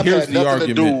 That slap Here's had the nothing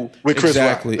to do argument. with Chris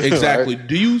exactly, Rock. exactly. Right?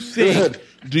 Do you think?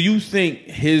 Do you think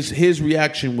his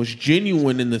reaction was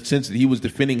genuine in the sense that he was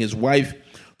defending his wife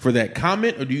for that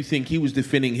comment, or do you think he was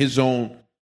defending his own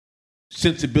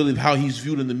sensibility of how he's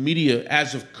viewed in the media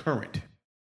as of current?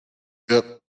 Yep.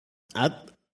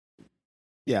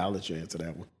 Yeah, I'll let you answer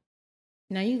that one.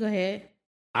 Now you go ahead.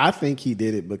 I think he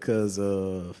did it because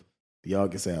of the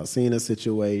August Alsina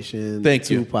situation, Thank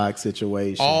the you. Tupac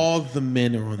situation. All the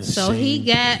men are on the So same. he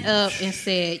got up and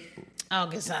said,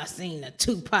 August Alsina,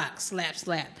 Tupac, slap,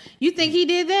 slap. You think he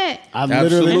did that? I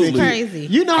Absolutely. literally That's crazy.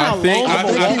 You know how I think-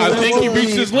 long I think he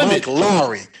reached his limit. Mike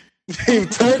Lowry. He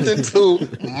turned into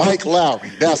Mike Lowry.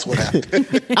 That's what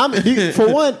happened. I mean,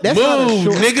 for one, that's not a Move,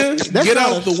 short nigga. that's Get not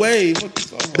out a- the way.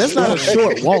 That's not a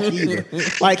short walk either.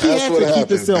 Like he That's had what to keep happened,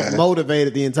 himself man.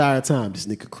 motivated the entire time. This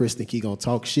nigga Chris think he gonna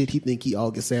talk shit. He think he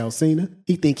August Alsina.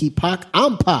 He think he Pac.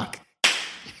 I'm Pac.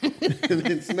 And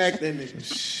then smack that nigga.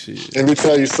 Shit. Let me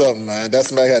tell you something, man. That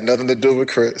smack had nothing to do with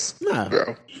Chris. Nah.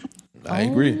 Bro. I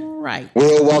agree. Right.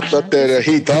 Will walked up there that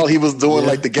he thought he was doing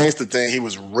like the gangster thing. He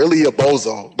was really a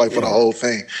bozo, like for the whole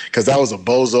thing. Because that was a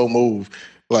bozo move.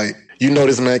 Like, you know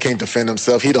this man can't defend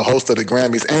himself. He the host of the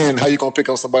Grammys. And how you gonna pick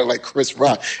on somebody like Chris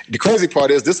Rock? The crazy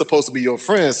part is this supposed to be your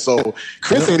friend, so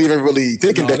Chris ain't even really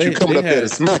thinking that you coming up there to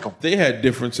smack him. They had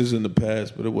differences in the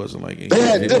past, but it wasn't like They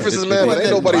had differences, man, but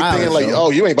ain't nobody thinking like, oh,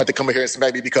 you ain't about to come in here and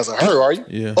smack me because of her, are you?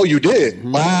 Yeah. Oh, you did?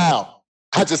 Wow.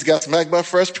 I just got smacked by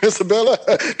Fresh Prince of Bel-Air.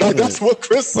 Like, that's what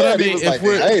Chris But I said. mean, He was if like,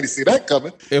 we're- I ain't see that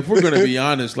coming. If we're gonna be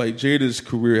honest, like Jada's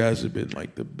career hasn't been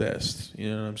like the best. You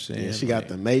know what I'm saying? Yeah, she got Like,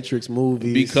 the Matrix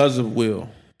movies. because of Will.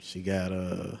 She got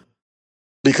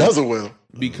Because of Will.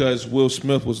 Because Will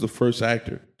Smith was the first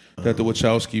actor that the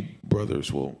Wachowski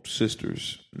brothers, well,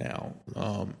 sisters now,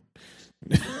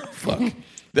 fuck,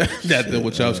 that the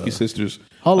Wachowski sisters.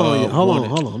 hold on.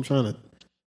 wanted. I'm trying to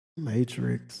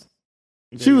Matrix.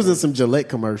 She was in some Gillette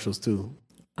commercials too.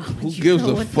 Who gives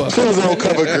a fuck? She was on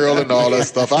Cover Girl and all that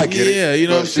stuff. I get it. Yeah, you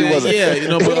know what I'm But she saying? wasn't- Yeah, you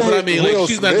know, but I mean, like, Will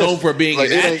she's not Smith, known for being like,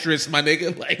 an it ain't- actress, my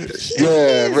nigga. Like,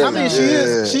 Yeah, really. I mean,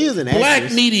 she is an black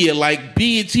actress. media, like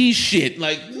BET shit,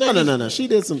 like No. She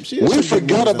did some. She did We some good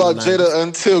forgot movies about in the 90s. Jada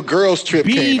until Girls Trip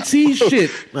came out. BET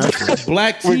shit,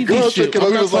 black When TV Girls shit. Trip came out,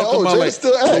 I'm we not was like, talking oh, about Jada like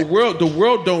still act. the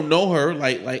world don't know her.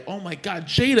 Like, oh my god,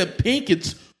 Jada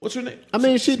Pinkett's. What's her name? I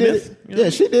mean, she did Smith? it. You know? Yeah,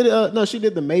 she did it. No, she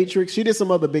did the Matrix. She did some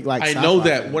other big like. I sci-fi know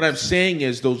that. movies. What I'm saying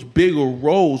is those bigger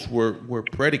roles were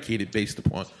predicated based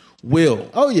upon Will.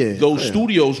 Oh, yeah. Those Oh, yeah.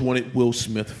 studios wanted Will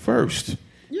Smith first.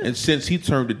 And since he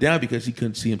turned it down because he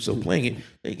couldn't see himself playing it,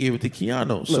 they gave it to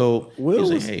Keanu. So Will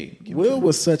he's was, like, hey, give Will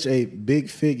was such a big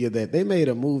figure that they made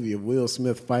a movie of Will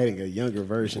Smith fighting a younger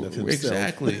version of himself.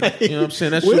 Exactly. You know what I'm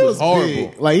saying? That shit Will was horrible.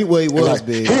 big. Like he was Like,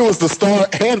 big. he was the star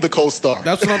and the co-star.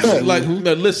 That's what I'm saying. Like,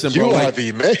 no, listen, bro. you are Like,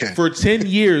 the man. for 10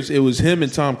 years, it was him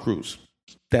and Tom Cruise.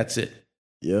 That's it.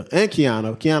 Yeah, and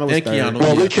Keanu. Keanu was And third. Keanu.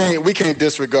 Well, we can't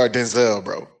disregard Denzel,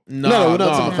 bro. No, we're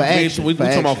not talking for action. We're For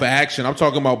talking about action. for action. I'm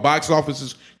talking about box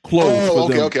offices closed. Oh,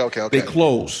 for them. okay. They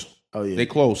close. Oh, yeah. They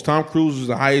close. Tom Cruise is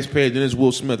the highest paid. Then it's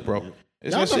Will Smith, bro.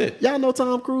 That's know, it. Y'all know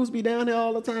Tom Cruise be down here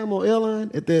all the time on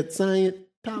Airline at that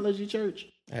Scientology church.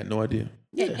 I had no idea.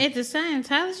 At the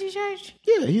Scientology church?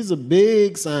 Yeah, he's a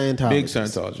big Scientologist. Big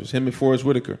Scientologist. Him and Forrest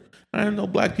Whitaker. I didn't know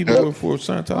black people were for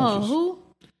Scientologists. Oh, who?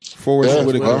 Forrest Yeah,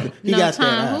 Whitaker. well. He No, got Tom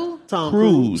that. who? Tom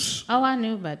Cruise. Oh, I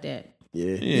knew about that.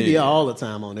 Yeah, he be all the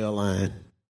time on Airline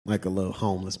like a little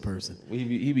homeless person.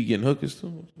 He be getting hookers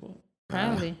too.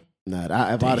 Probably. Nah,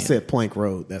 if I'd have said Plank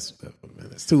Road, that's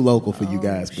too local for you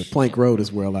guys. But Plank Road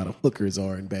is where a lot of hookers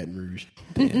are in Baton Rouge.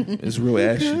 Damn, it's real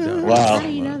ashy down. Wow. How do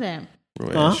you know that?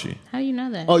 Real Huh? ashy. How do you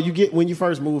know that? Oh, you get when you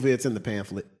first move here, it's in the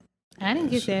pamphlet. I didn't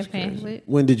get that pamphlet.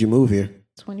 When did you move here?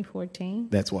 2014.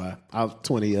 That's why I was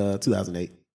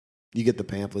 2008. You get the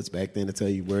pamphlets back then to tell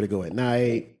you where to go at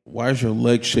night. Why is your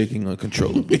leg shaking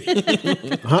uncontrollably?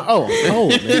 Huh? Oh, I'm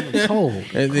cold, man. I'm cold.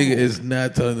 That nigga is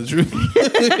not telling the truth.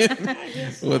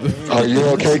 What the fuck? Are you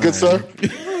okay, good sir?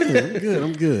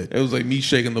 I'm good. It was like me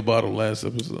shaking the bottle last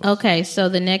episode. Okay, so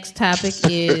the next topic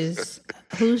is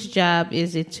whose job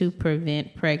is it to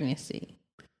prevent pregnancy?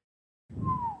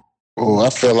 Oh, I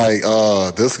feel like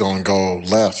this gonna go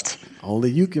left.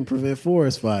 Only you can prevent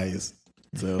forest fires.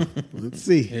 So let's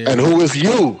see. And who is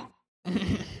you?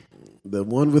 The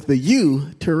one with the U,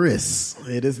 tourists.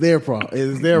 It is their problem. It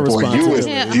is their Boy, responsibility.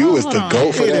 Yeah, you is hold the on.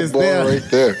 go for It that is boy there.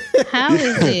 right there. How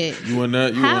is it? You want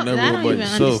that? You How, want that I real don't by even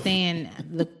yourself? understand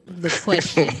the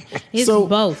question. It's So-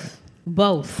 both.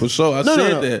 Both. For sure, I No,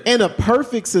 said no. that. In a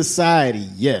perfect society,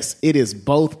 yes, it is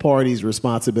both parties'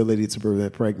 responsibility to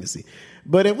prevent pregnancy.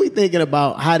 But if we thinking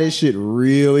about how this shit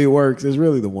really works, it's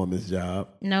really the woman's job.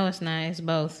 No, it's not. It's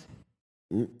both.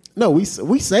 No, we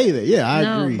say that. Yeah, I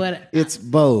No, agree. but- it's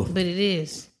both. But it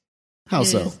is. How It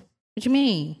so? is. What you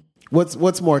mean?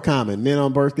 What's more common, men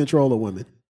on birth control or women?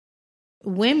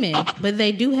 Women, but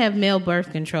they do have male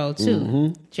birth control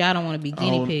too. Y'all don't want to be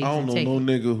guinea pigs. I don't and know take no it.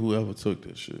 nigga who ever took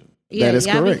that shit. Yeah, That is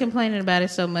y'all correct. be complaining about it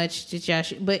so much that y'all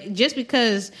should. But just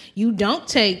because you don't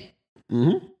take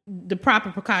the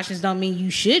proper precautions don't mean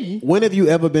you shouldn't. When have you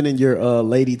ever been in your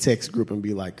lady text group and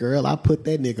be like, girl, I put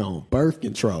that nigga on birth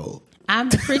control? I'm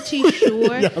pretty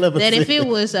sure that if it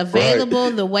was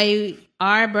available the way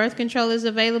our birth control is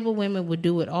available, women would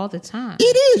do it all the time.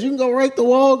 It is. You can go right to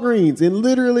Walgreens and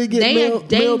literally get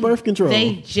male birth control.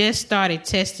 They just started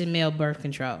testing male birth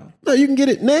control. No, you can get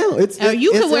it now.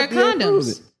 You can wear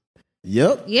condoms.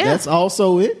 Yep. Yeah. That's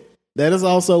also it. That is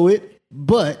also it.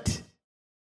 But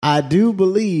I do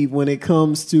believe when it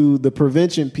comes to the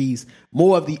prevention piece,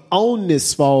 more of the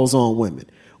onus falls on women.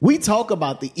 We talk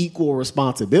about the equal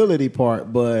responsibility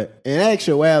part, but in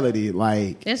actuality,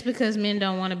 like... That's because men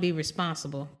don't want to be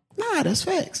responsible. Nah, that's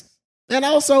facts. And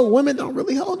also, women don't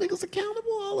really hold niggas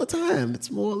accountable all the time. It's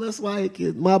more or less like,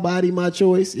 my body, my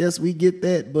choice. Yes, we get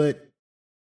that, but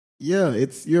yeah,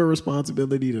 it's your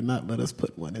responsibility to not let us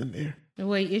put one in there.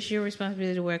 Wait, it's your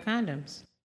responsibility to wear condoms.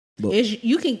 But,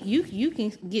 you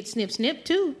can get snip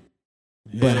too.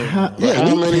 But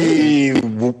how many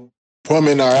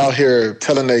women are out here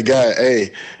telling their guy,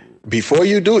 hey, before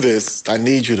you do this, I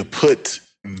need you to put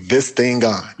this thing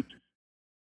on?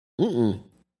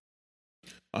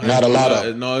 Not a lot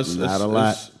of. No, it's not a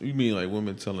lot. You mean like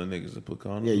women telling niggas to put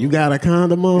condoms on? Yeah, you got a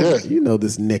condom on? Yeah. You know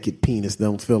this naked penis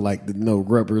don't feel like no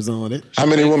rubbers on it. How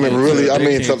many women really,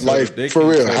 for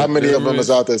real, how many of them is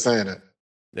out there saying it?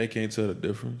 They can't tell the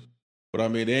difference. But I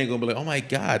mean, they ain't gonna be like, "Oh my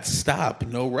God, stop!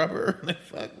 No rubber." Like,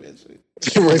 fuck, bitch.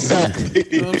 Exactly.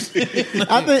 You know what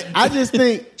I'm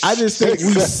saying? I just think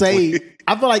we say.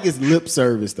 I feel like it's lip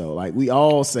service though. Like we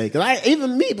all say, because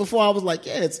even me before I was like,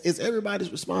 yeah, it's everybody's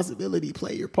responsibility.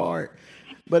 Play your part.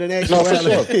 But in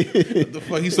actuality, what the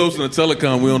fuck? He's hosting a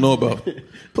telecom we don't know about.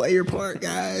 Play your part,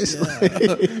 guys.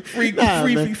 Free tarot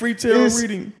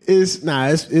reading. It's.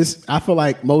 I feel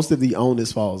like most of the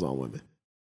onus falls on women.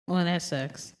 Well, that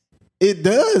sucks. It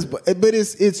does, but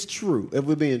it's true. If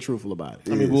we're being truthful about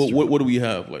it. I mean, what do we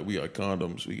have? Like, we got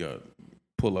condoms, we got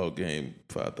pull-out game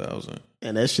 5,000,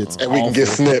 and that shit's and we can get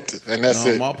snipped, and that's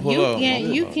it.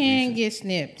 You can get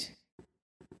snipped.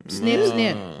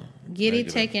 Snip. Get it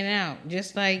taken out.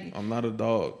 Just like I'm not a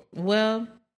dog. Well,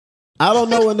 I don't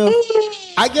know enough.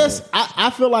 I guess I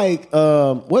feel like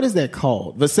what is that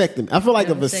called? Vasectomy. I feel like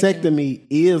a vasectomy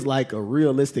is like a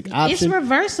realistic option. It's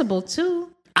reversible too.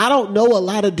 I don't know a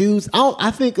lot of dudes. I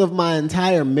think of my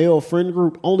entire male friend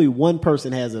group, only one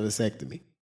person has a vasectomy.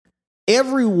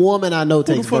 Every woman I know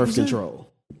takes birth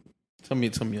control. Tell me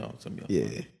y'all.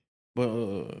 Yeah. But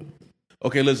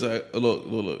okay, listen.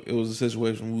 Look. It was a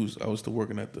situation. I was still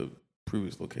working at the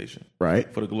previous location,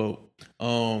 right, for the Globe.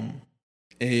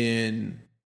 And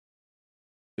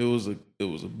it was a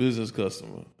business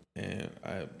customer, and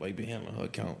I like been handling her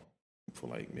account for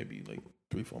like maybe like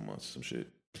 3-4 months, some shit.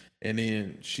 And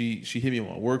then she hit me on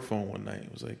my work phone one night.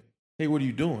 It was like, "Hey, what are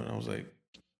you doing?" I was like,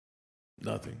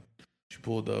 "Nothing." She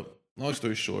pulled up. Long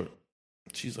story short,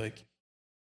 she's like,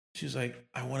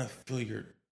 "I want to feel your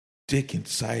dick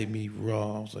inside me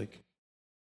raw." I was like,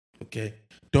 "Okay,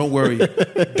 don't worry,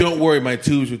 my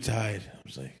tubes were tied." I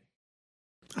was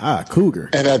like, cougar.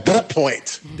 And at that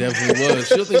point, definitely was.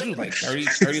 She was like 30,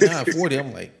 39, 40.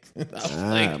 I'm like,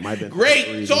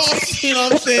 great, toss, you know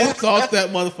what I'm saying? Toss that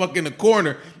motherfucker in the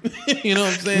corner. You know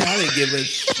what I'm saying? I didn't give a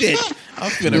shit.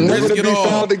 I'm finna risk it all.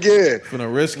 Found again.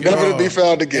 Finna risk it Never all. to be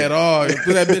found again. At all. Put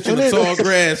that bitch in the tall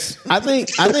grass. I think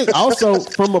also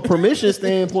from a permission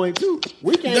standpoint too,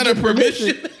 we can't get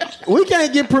permission. We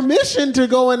can't get permission to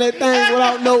go in that thing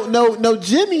without no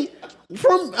Jimmy.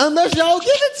 Unless y'all give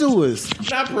it to us.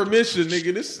 Not permission,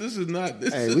 nigga. This is not.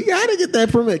 We gotta get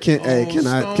that permit. Can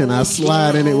I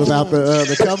slide in it without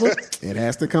the cover? It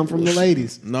has to come from the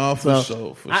ladies. No, for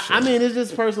sure. I mean, it's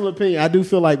just personal opinion. I do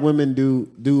feel like women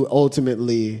do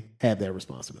ultimately have that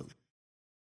responsibility.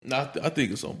 No, I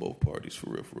think it's on both parties for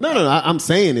real. No. I'm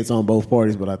saying it's on both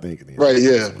parties, but I think right.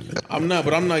 Yeah, I'm not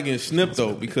getting snipped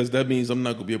though, because that means I'm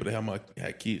not gonna be able to have my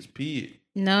kids pee.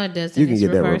 No, it doesn't. You can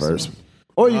get that reverse.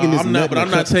 Or you can just I'm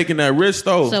not taking that risk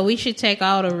though. So we should take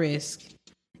all the risk.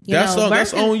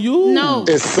 That's on you. No,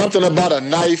 it's something about a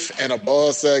knife and a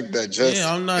ball sack that just.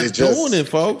 Yeah, I'm not doing it,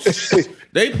 folks.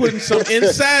 They putting something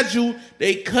inside you.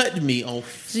 They cut me on.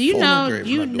 So you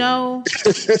know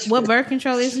what birth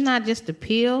control is? It's not just a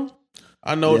pill.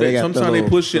 I know that sometimes they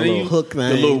push it in you. Hook thing.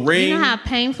 The little ring. You know how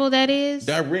painful that is?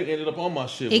 That ring ended up on my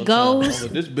shit. It goes.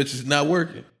 This bitch is not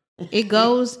working. It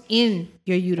goes in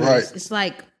your uterus. Right. It's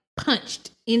like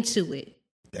punched into it.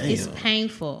 Damn. It's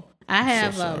painful. I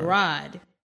have a rod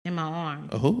in my arm.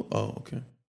 A who? Oh, okay.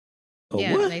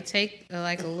 Yeah, what? they take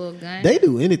like a little gun. They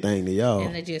do anything to y'all.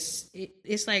 And they just,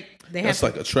 it's like they have That's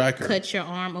like a tracker. Cut your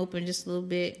arm open just a little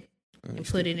bit and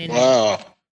put it in wow.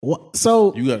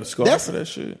 So You got a scar for that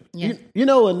shit. Yeah. You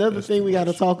know, another thing we got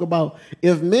to talk about,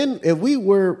 if we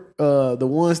were the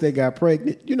ones that got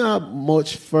pregnant, you know how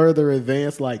much further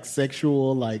advanced like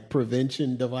sexual like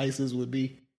prevention devices would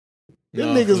be.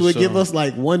 Them Nah, niggas for would give sure. us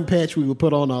like one patch we would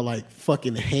put on our like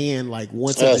fucking hand like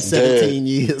once That's every 17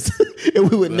 years, and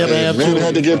we would never have If men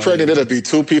had to children. get pregnant, it'd be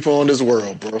 2 people on this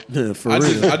world, bro. For I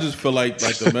real. just feel like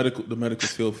the medical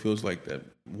field feels like that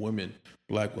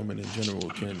black women in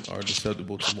general are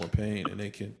susceptible to more pain, and they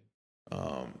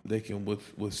can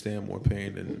withstand more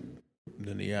pain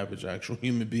than the average actual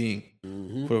human being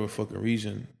for a fucking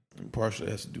reason. And partially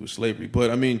has to do with slavery,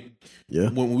 but I mean, Yeah.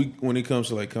 when it comes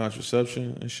to like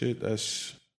contraception and shit,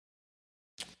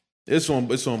 it's on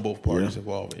both parties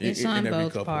involved. It's in on every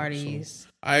both couple, parties. So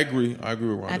I agree with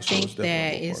Rhonda. I So think it's definitely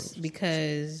that on both it's parties.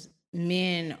 because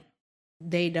men,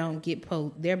 they don't get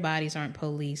their bodies aren't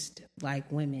policed like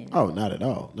women. Oh, not at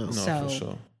all. No. No, so for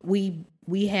sure.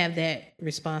 we have that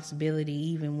responsibility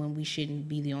even when we shouldn't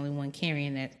be the only one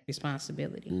carrying that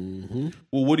responsibility.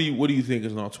 Well, what do you think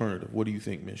is an alternative? What do you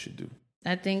think men should do?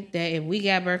 I think that if we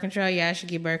got birth control, y'all should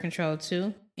get birth control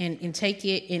too, and take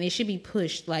it, and it should be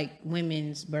pushed like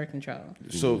women's birth control.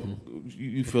 So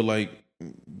you feel like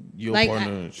your Like,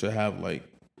 partner should have like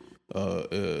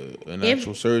an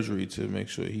actual surgery to make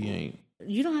sure he ain't.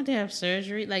 You don't have to have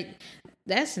surgery, like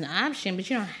that's an option, but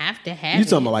you don't have to have. You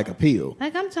talking it. about like a pill?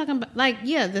 Like I'm talking about, like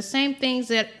the same things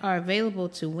that are available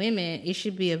to women, it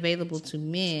should be available to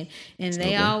men. And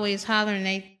they always hollering,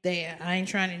 they I ain't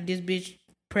trying to this bitch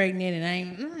pregnant,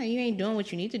 and you ain't doing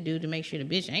what you need to do to make sure the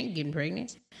bitch ain't getting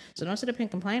pregnant. So don't sit up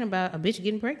and complain about a bitch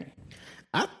getting pregnant.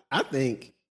 I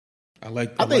think I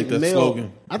like that that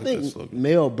slogan. I like think that slogan.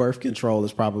 male birth control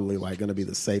is probably like going to be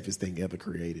the safest thing ever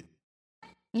created.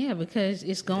 Yeah, because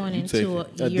it's going You take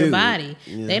into I your do. body.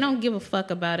 Yeah. They don't give a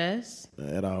fuck about us.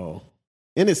 At all.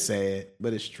 And it's sad,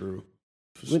 but it's true.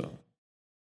 For sure.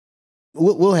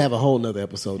 We'll have a whole nother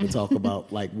episode to talk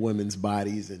about like women's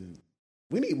bodies, and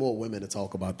we need more women to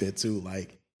talk about that too.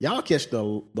 Like y'all catch the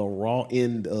raw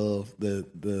end of the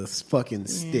fucking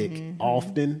stick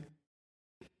often,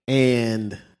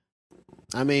 and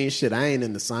I mean shit, I ain't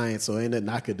into science, so ain't nothing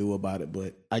I could do about it.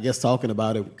 But I guess talking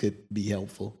about it could be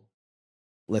helpful.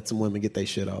 Let some women get their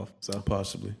shit off. So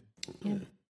Possibly.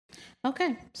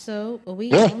 Okay, so we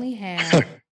Yeah. only have.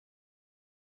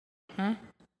 Huh?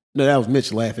 no, that was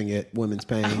Mitch laughing at women's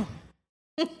pain.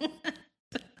 They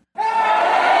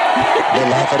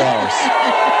laugh at ours.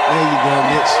 There you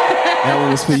go, Mitch. That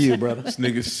one was for you, brother. This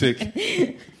nigga's sick.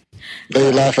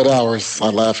 They laugh at ours. I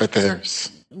laugh at theirs.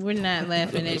 We're not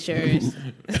laughing at yours.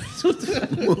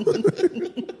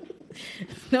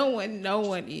 No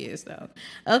one is though.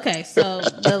 Okay, so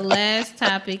the last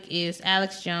topic is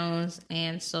Alex Jones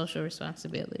and social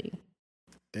responsibility.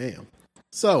 Damn.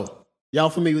 So, y'all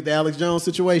familiar with the Alex Jones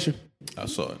situation? I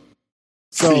saw it.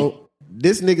 So,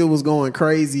 this nigga was going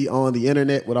crazy on the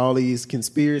internet with all these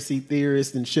conspiracy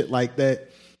theorists and shit like that,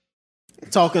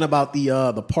 talking about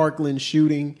the Parkland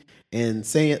shooting and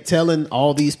telling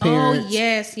all these parents, Oh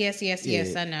yes,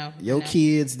 I know. your I know.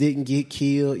 kids didn't get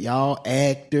killed, y'all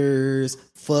actors,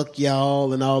 fuck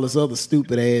y'all, and all this other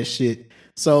stupid ass shit.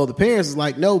 So the parents is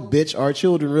like, no, bitch, our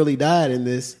children really died in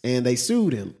this, and they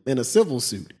sued him in a civil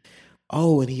suit.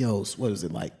 Oh, and he owes, what is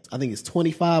it, like, I think it's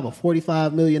 $25 or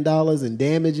 $45 million in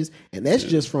damages, and that's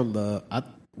just from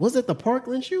was it the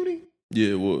Parkland shooting?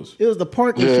 Yeah, it was. It was the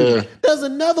Parkland Yeah. shooting. There's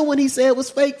another one he said was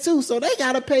fake too, so they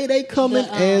gotta pay they coming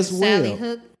as well. Sally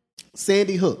Hook,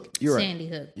 Sandy Hook. You're right. Sandy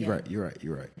Hook. You're right. You're right.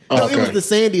 You're right. Oh, No, it was okay. the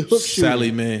Sandy Hook shooting.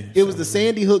 Sally Man. It was the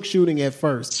Sandy Hook shooting at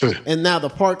first, Sure. and now the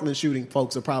Parkland shooting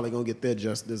folks are probably gonna get their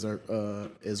just dessert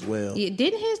as well. Yeah,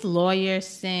 didn't his lawyer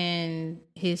send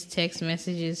his text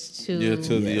messages to? Yeah,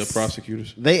 to Yes. the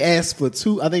prosecutors. They asked for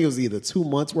I think it was either 2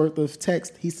 months worth of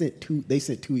text. They sent 2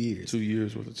 years. 2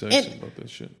 years worth of text And- about that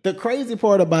shit. The crazy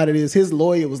part about it is his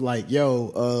lawyer was like,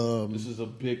 "Yo, This is a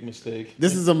big mistake.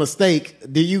 this is a mistake.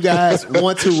 Do you guys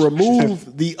want to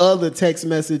remove the other text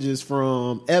messages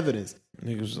from evidence?"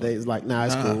 Niggas They was like, "Nah,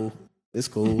 it's Nah. cool. It's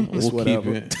cool. It's we'll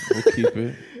whatever." keep it. We'll keep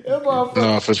it. That motherfucker-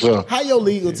 No, for sure. How your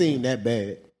legal team that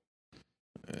bad?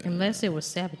 Unless it was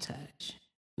sabotage.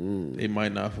 They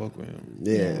might not fuck with him.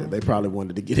 Yeah, they probably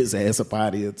wanted to get his ass up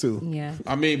out of here too. Yeah.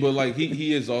 I mean, but like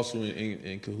he is also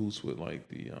in cahoots with like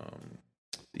the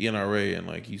NRA, and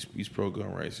like he's pro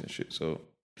gun rights and shit. So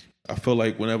I feel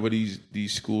like whenever these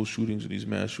school shootings or these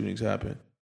mass shootings happen,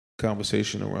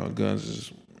 conversation around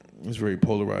guns is very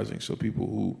polarizing. So people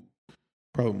who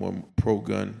probably more pro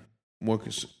gun, more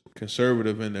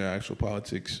conservative in their actual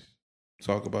politics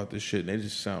talk about this shit, and they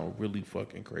just sound really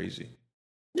fucking crazy.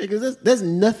 Yeah, because there's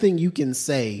nothing you can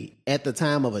say at the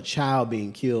time of a child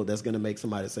being killed that's going to make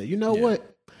somebody say, you know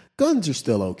what, guns are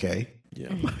still okay.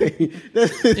 Yeah.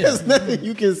 There's nothing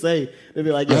you can say to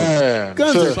be like, Man,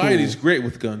 guns are Society's cool. great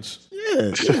with guns.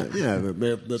 Yeah. But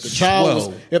if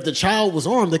the child was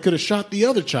armed, they could have shot the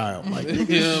other child. Like, You know what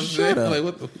I'm shut saying? up. Like,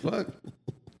 what the fuck?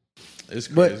 It's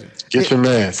But- crazy. Get your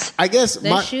mans. I guess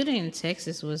That shooting in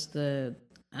Texas was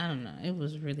I don't know. It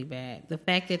was really bad. The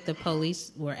fact that the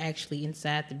police were actually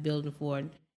inside the building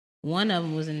one of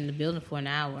them was in the building for an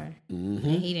hour, and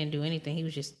he didn't do anything. He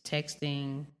was just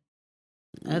texting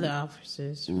other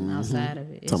officers from outside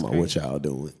of it. It's talking about what crazy. y'all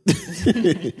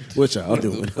doing. What y'all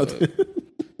doing?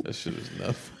 That shit is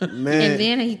enough. Man, And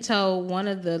then he told one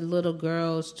of the little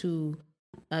girls to,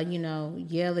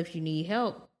 yell if you need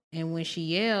help. And when she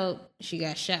yelled, she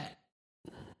got shot.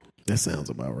 that sounds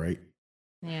about right.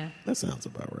 Yeah. That sounds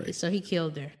about right. So he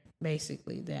killed her,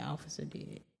 basically, that officer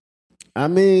did. I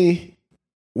mean,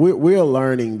 we're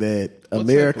learning that What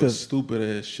America's stupid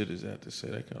ass shit is that to say?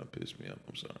 That kind of pissed me off.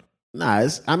 I'm sorry.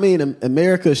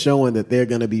 America's showing that they're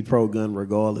going to be pro-gun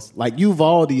regardless. Like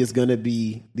Uvalde is going to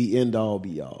be the end-all,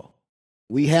 be-all.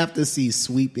 We have to see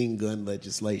sweeping gun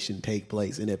legislation take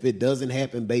place. And if it doesn't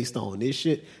happen based on this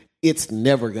shit, it's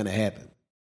never going to happen.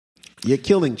 You're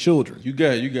killing children. You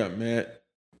got mad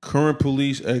current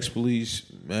police,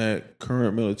 ex-police, mad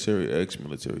current military,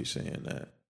 ex-military saying that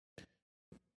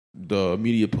the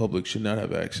media public should not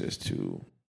have access to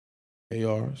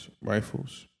ARs,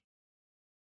 rifles,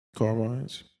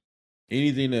 carbines,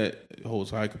 anything that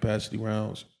holds high capacity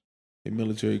rounds and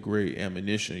military grade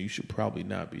ammunition. You should probably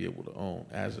not be able to own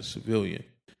as a civilian.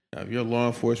 Now, if you're law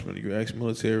enforcement or you're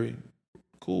ex-military,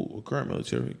 cool. Or current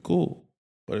military, cool.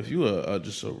 But if you are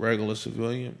just a regular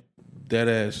civilian, dead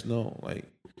ass no. Like,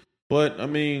 but I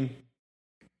mean,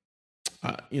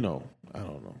 I don't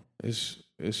know. It's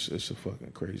a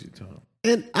fucking crazy time.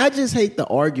 And I just hate the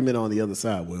argument on the other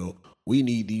side. Well, we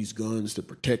need these guns to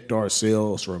protect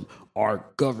ourselves from our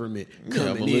government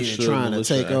coming in and trying to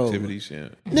take over. Yeah.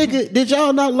 Nigga, did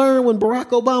y'all not learn when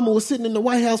Barack Obama was sitting in the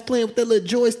White House playing with that little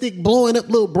joystick, blowing up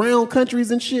little brown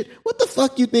countries and shit? What the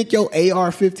fuck you think your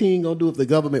AR-15 gonna do if the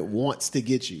government wants to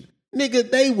get you? Nigga,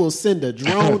 they will send a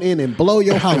drone in and blow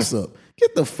your house up.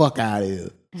 Get the fuck out of here.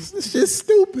 It's just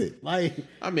stupid. Like,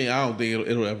 I mean, I don't think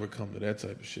it'll ever come to that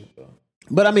type of shit though.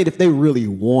 but I mean, if they really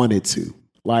wanted to,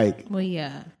 like, Well,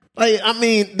 yeah. I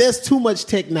mean, there's too much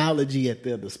technology at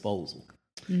their disposal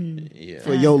Yeah.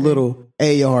 for your little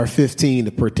AR-15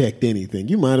 to protect anything.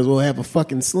 You might as well have a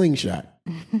fucking slingshot.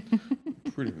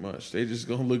 Pretty much. They just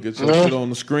gonna look at your shit on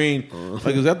the screen.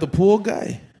 Like, is that the pool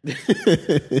guy? Yeah,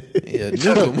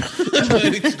 nuke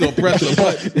him. He's gonna press the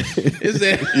button.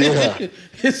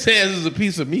 His ass is a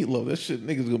piece of meatloaf. That shit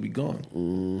nigga's gonna be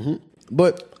gone.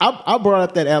 But I brought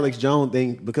up that Alex Jones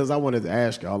thing because I wanted to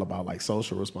ask y'all about like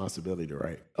social responsibility,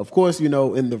 right? Of course, in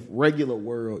the regular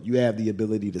world, you have the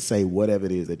ability to say whatever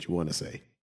it is that you want to say.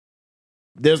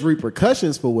 There's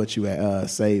repercussions for what you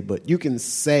say, but you can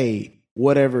say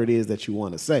whatever it is that you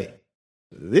want to say.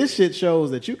 This shit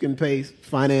shows that you can pay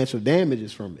financial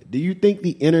damages from it. Do you think the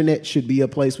internet should be a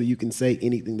place where you can say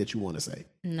anything that you want to say?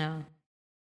 No.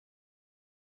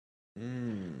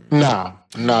 Nah,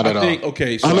 not at all.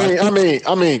 Okay, so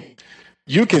I mean,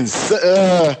 you can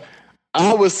say,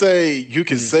 I would say you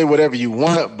can say whatever you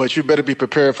want, but you better be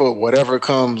prepared for whatever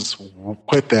comes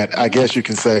with that. I guess you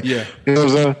can say. Yeah. You know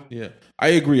what I'm saying? yeah, I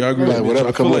agree. Like, with Mitch. whatever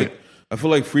I feel come like I feel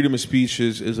like freedom of speech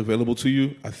is available to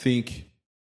you. I think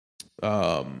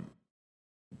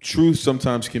truth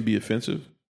sometimes can be offensive.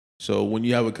 So when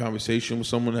you have a conversation with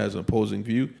someone that has an opposing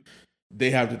view, they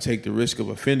have to take the risk of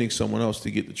offending someone else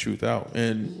to get the truth out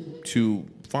and to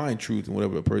find truth in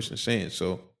whatever a person is saying.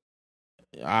 So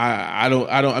I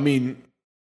mean,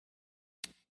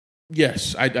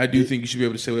 yes, I do think you should be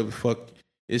able to say whatever the fuck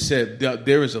is said.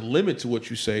 There is a limit to what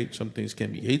you say. Some things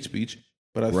can be hate speech,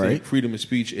 but I think freedom of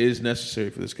speech is necessary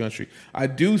for this country. I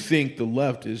do think the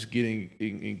left is getting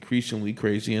increasingly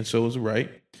crazy, and so is the right.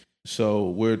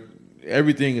 So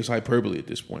everything is hyperbole at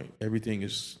this point. Everything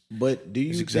is. But do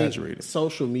you think exaggerated.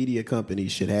 Social media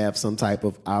companies should have some type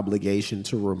of obligation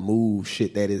to remove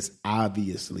shit that is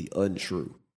obviously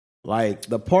untrue? Like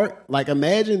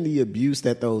imagine the abuse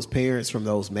that those parents from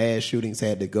those mass shootings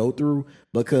had to go through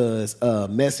because a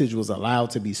message was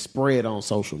allowed to be spread on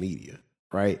social media,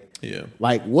 right? Yeah.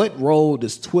 Like, what role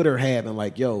does Twitter have in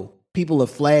like, yo, people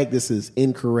have flagged this as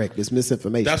incorrect, this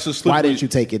misinformation. That's a slippery, why didn't you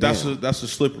take it down? That's a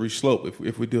slippery slope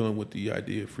if we're dealing with the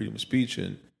idea of freedom of speech.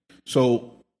 And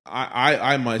so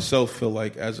I myself feel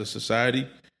like as a society,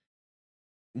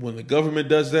 when the government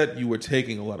does that, you are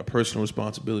taking a lot of personal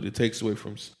responsibility. It takes away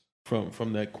from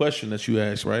from that question that you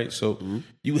asked, right? So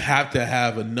you have to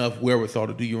have enough wherewithal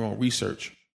to do your own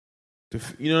research.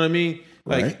 You know what I mean?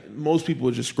 Like most people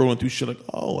are just scrolling through shit like,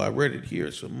 oh, I read it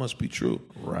here, so it must be true.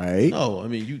 Right. No, I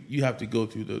mean you have to go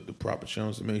through the proper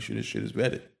channels to make sure this shit is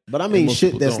vetted. But I mean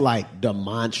shit that's like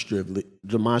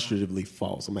demonstratively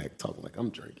false. I'm like talking like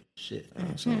I'm drinking shit.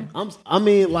 I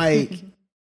mean like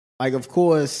of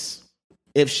course,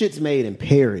 if shit's made in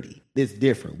parody, it's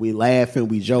different. We laughing,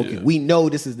 we joking. Yeah. We know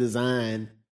this is designed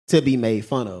to be made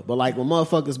fun of. But like when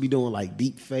motherfuckers be doing like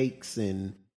deep fakes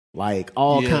and like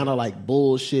all kind of like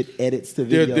bullshit edits to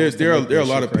videos. There are a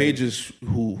lot of pages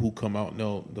who come out and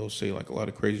they'll say like a lot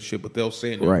of crazy shit, but they'll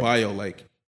say in their bio like,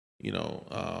 you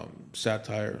know,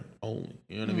 satire only.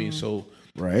 You know what I mean? So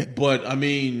but I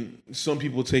mean, some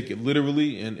people take it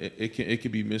literally and it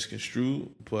can be misconstrued,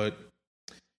 but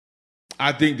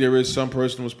I think there is some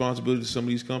personal responsibility to some of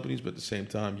these companies, but at the same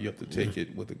time, you have to take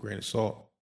it with a grain of salt.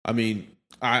 I mean,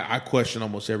 I question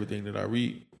almost everything that I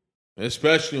read,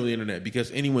 especially on the internet, because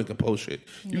anyone can post shit.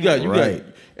 You got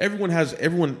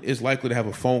everyone is likely to have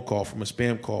a phone call from a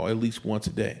spam call at least once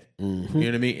a day. Mm-hmm. You know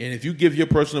what I mean? And if you give your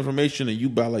personal information and you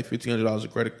buy like $1,500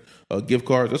 of credit gift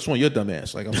cards, that's on your dumb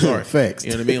ass. Like, I'm sorry. Facts.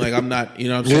 You know what I mean? Like, I'm not, you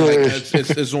know what I'm saying? Like,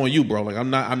 it's on you, bro. Like, I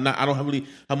don't have really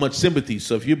have much sympathy.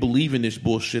 So if you believe in this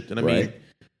bullshit, then I mean,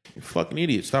 you're a fucking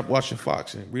idiot. Stop watching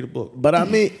Fox and read a book. But I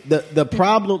mean, the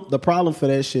problem for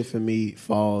that shit for me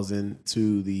falls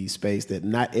into the space that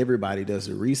not everybody does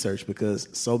the research because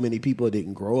so many people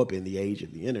didn't grow up in the age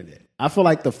of the internet. I feel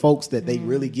like the folks that they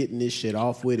really getting this shit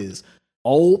off with is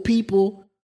old people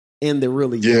and the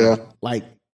really young. Like,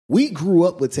 we grew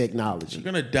up with technology. You're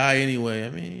gonna die anyway. I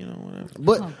mean, you know, whatever.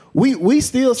 But we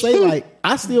still say like,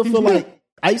 I still feel like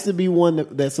I used to be one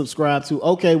that subscribed to,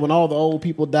 okay, when all the old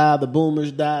people die, the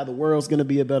boomers die, the world's going to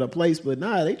be a better place. But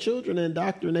nah, they children are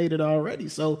indoctrinated already.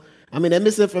 So, I mean, that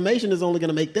misinformation is only going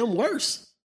to make them worse.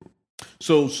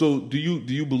 So do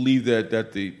you believe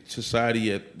that the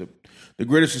society the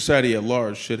greater society at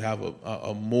large should have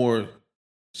a more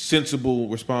sensible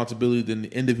responsibility than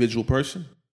the individual person?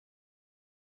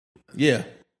 Yeah.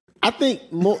 I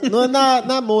think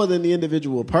not more than the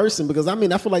individual person, because I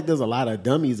mean, I feel like there's a lot of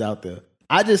dummies out there.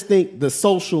 I just think the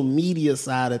social media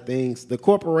side of things, the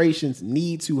corporations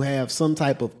need to have some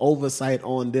type of oversight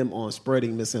on them on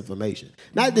spreading misinformation.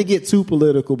 Not to get too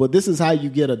political, but this is how you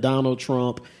get a Donald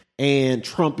Trump and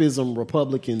Trumpism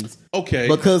Republicans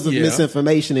because of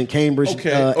misinformation in Cambridge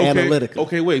Analytica.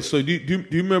 Okay, wait. So do you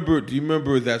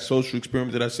remember that social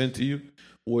experiment that I sent to you?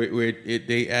 Where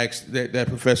they asked that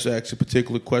professor asked a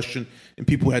particular question and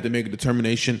people had to make a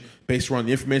determination based around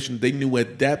the information they knew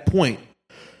at that point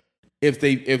if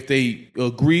they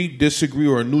agree, disagree,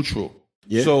 or are neutral.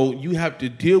 Yeah. So you have to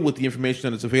deal with the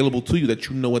information that is available to you that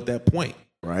you know at that point,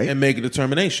 right, and make a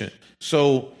determination.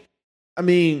 So, I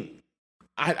mean,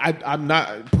 I'm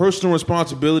not personal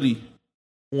responsibility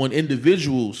on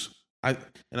individuals. I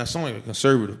sound like a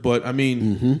conservative, but I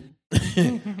mean.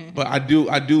 But I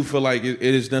do feel like it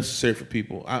is necessary for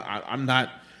people. I'm not,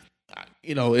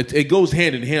 you know, it goes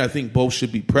hand in hand. I think both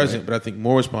should be present, but I think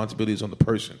more responsibility is on the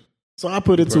person. So I'll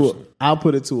put it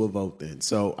to a vote then.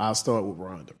 So I'll start with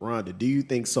Rhonda. Rhonda, do you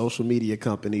think social media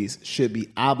companies should be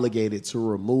obligated to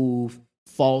remove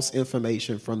false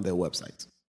information from their websites?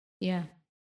 Yeah.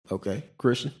 Okay,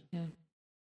 Christian. Yeah.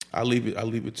 I leave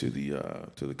it to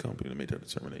the company to make that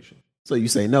determination. So you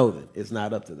say no, then it's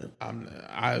not up to them.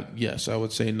 Yes, I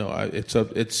would say no.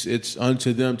 It's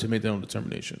unto them to make their own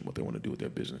determination what they want to do with their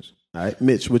business. All right,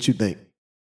 Mitch, what you think?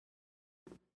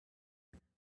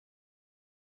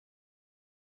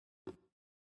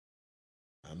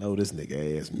 I know this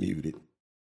nigga ass muted.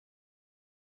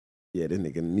 Yeah, this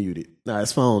nigga muted. Nah,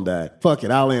 his phone died. Fuck it,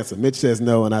 I'll answer. Mitch says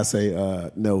no, and I say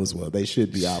no as well. They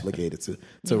should be obligated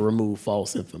to remove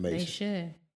false information. They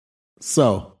should.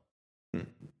 So,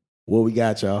 what we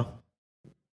got, y'all?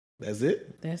 That's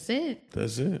it? That's it.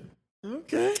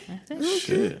 Okay. That's it.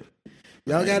 Shit.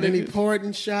 Y'all got any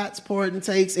parting shots, parting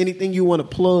takes, anything you want to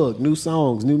plug? New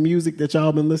songs, new music that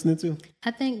y'all been listening to? I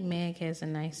think Meg has a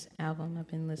nice album. I've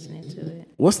been listening to it.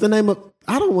 What's the name of?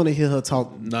 I don't want to hear her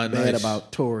talk bad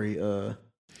about Tory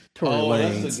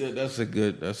Lanez. That's a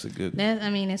good. I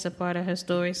mean, it's a part of her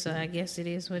story, so I guess it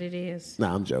is what it is.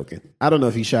 Nah, I'm joking. I don't know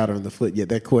if he shot her in the foot yet.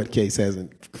 That court case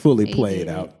hasn't fully played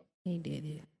out. He did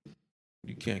it.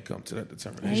 You can't come to that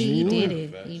determination. He did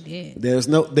it. He did. There's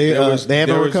no. They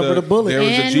haven't recovered a bullet. There was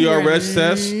a GRS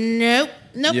test. Nope.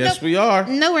 Yes, we are.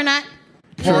 No, we're not.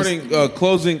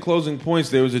 Closing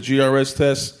points. There was a GRS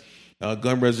test,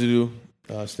 gun residue,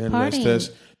 standardized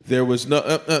test. There was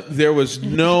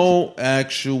no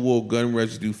actual gun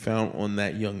residue found on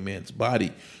that young man's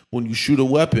body, when you shoot a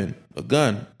weapon, a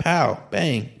gun, pow,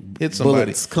 bang, hit somebody.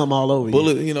 Bullets come all over you.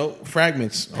 Bullet,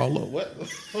 fragments all over. What?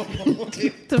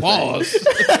 Pause.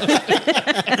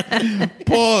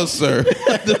 Pause, sir.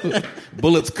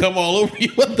 Bullets come all over you.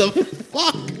 What the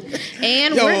fuck?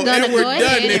 And we're gonna go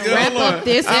ahead and wrap up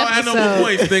this episode. I know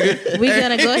points, nigga. We're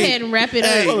gonna go ahead and wrap it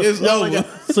up. It's over.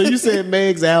 So you said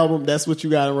Meg's album, that's what you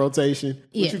got in rotation?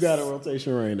 Yes. What you got in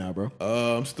rotation right now, bro?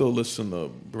 I'm still listening to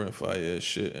Brent Faiyaz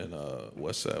shit and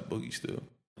West Side Boogie still.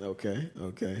 Okay.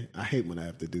 I hate when I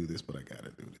have to do this, but I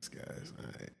gotta do this, guys.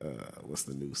 All right. What's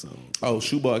the new song? Oh,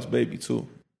 Shoebox Baby too,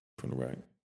 from the rack.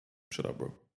 Shut up,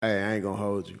 bro. Hey, I ain't gonna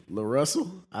hold you. Lil Russell,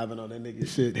 I've been on that nigga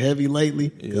shit heavy lately.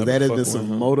 Because Yeah, that has been fucking some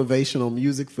with him. motivational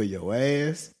music for your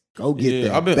ass. Go get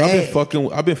that I've been bag.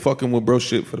 I've been fucking with bro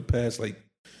shit for the past like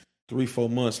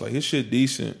 3-4 months. Like his shit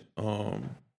decent.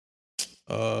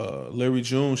 Larry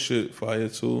June shit fire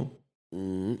too.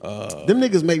 Them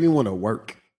niggas make me want to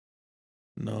work.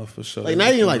 No, for sure. Like,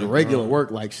 not even like regular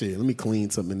work, like shit. Let me clean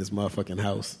something in this motherfucking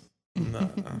house. Nah,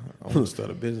 I want to start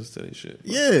a business to this shit.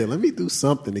 Yeah, let me do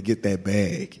something to get that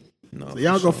bag. No, So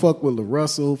y'all go fuck with Lil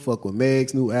Russell, fuck with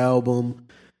Meg's new album.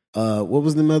 What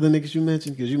was the other niggas you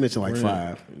mentioned? Because you mentioned like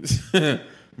 5.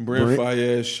 Brent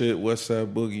Faiyaz shit, West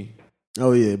Side Boogie.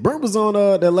 Oh yeah, Brent was on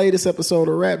the latest episode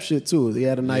of Rap Shit too. He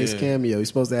had a nice Yeah. cameo. He's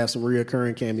supposed to have some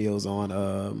reoccurring cameos on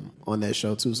that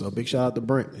show too. So big shout out to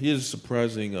Brent. He has a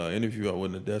surprising interview out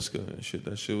with Nadeska and shit.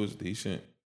 That shit was decent.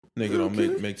 Nigga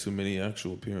don't make too many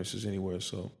actual appearances anywhere,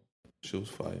 so shit was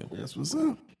fire. That's what's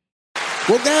up.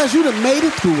 Well, guys, you done made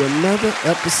it through another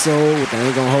episode with the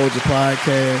Ain't Gonna Hold You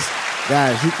podcast.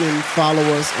 Guys, you can follow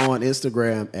us on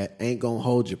Instagram at Ain't Gonna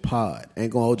Hold You Pod.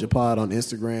 Ain't Gonna Hold You Pod on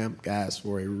Instagram, guys,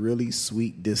 for a really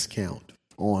sweet discount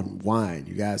on wine.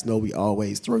 You guys know we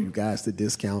always throw you guys the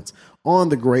discounts on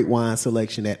the great wine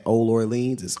selection at Old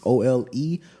Orleans. It's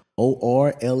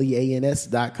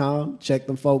OLEORLEANS.com. Check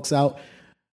them folks out.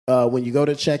 When you go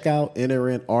to checkout, enter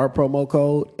in our promo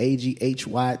code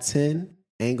AGHY10.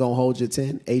 Ain't Gonna Hold You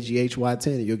 10, AGHY10,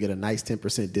 and you'll get a nice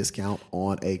 10% discount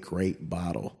on a great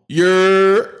bottle.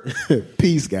 Yeah.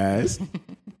 Peace, guys.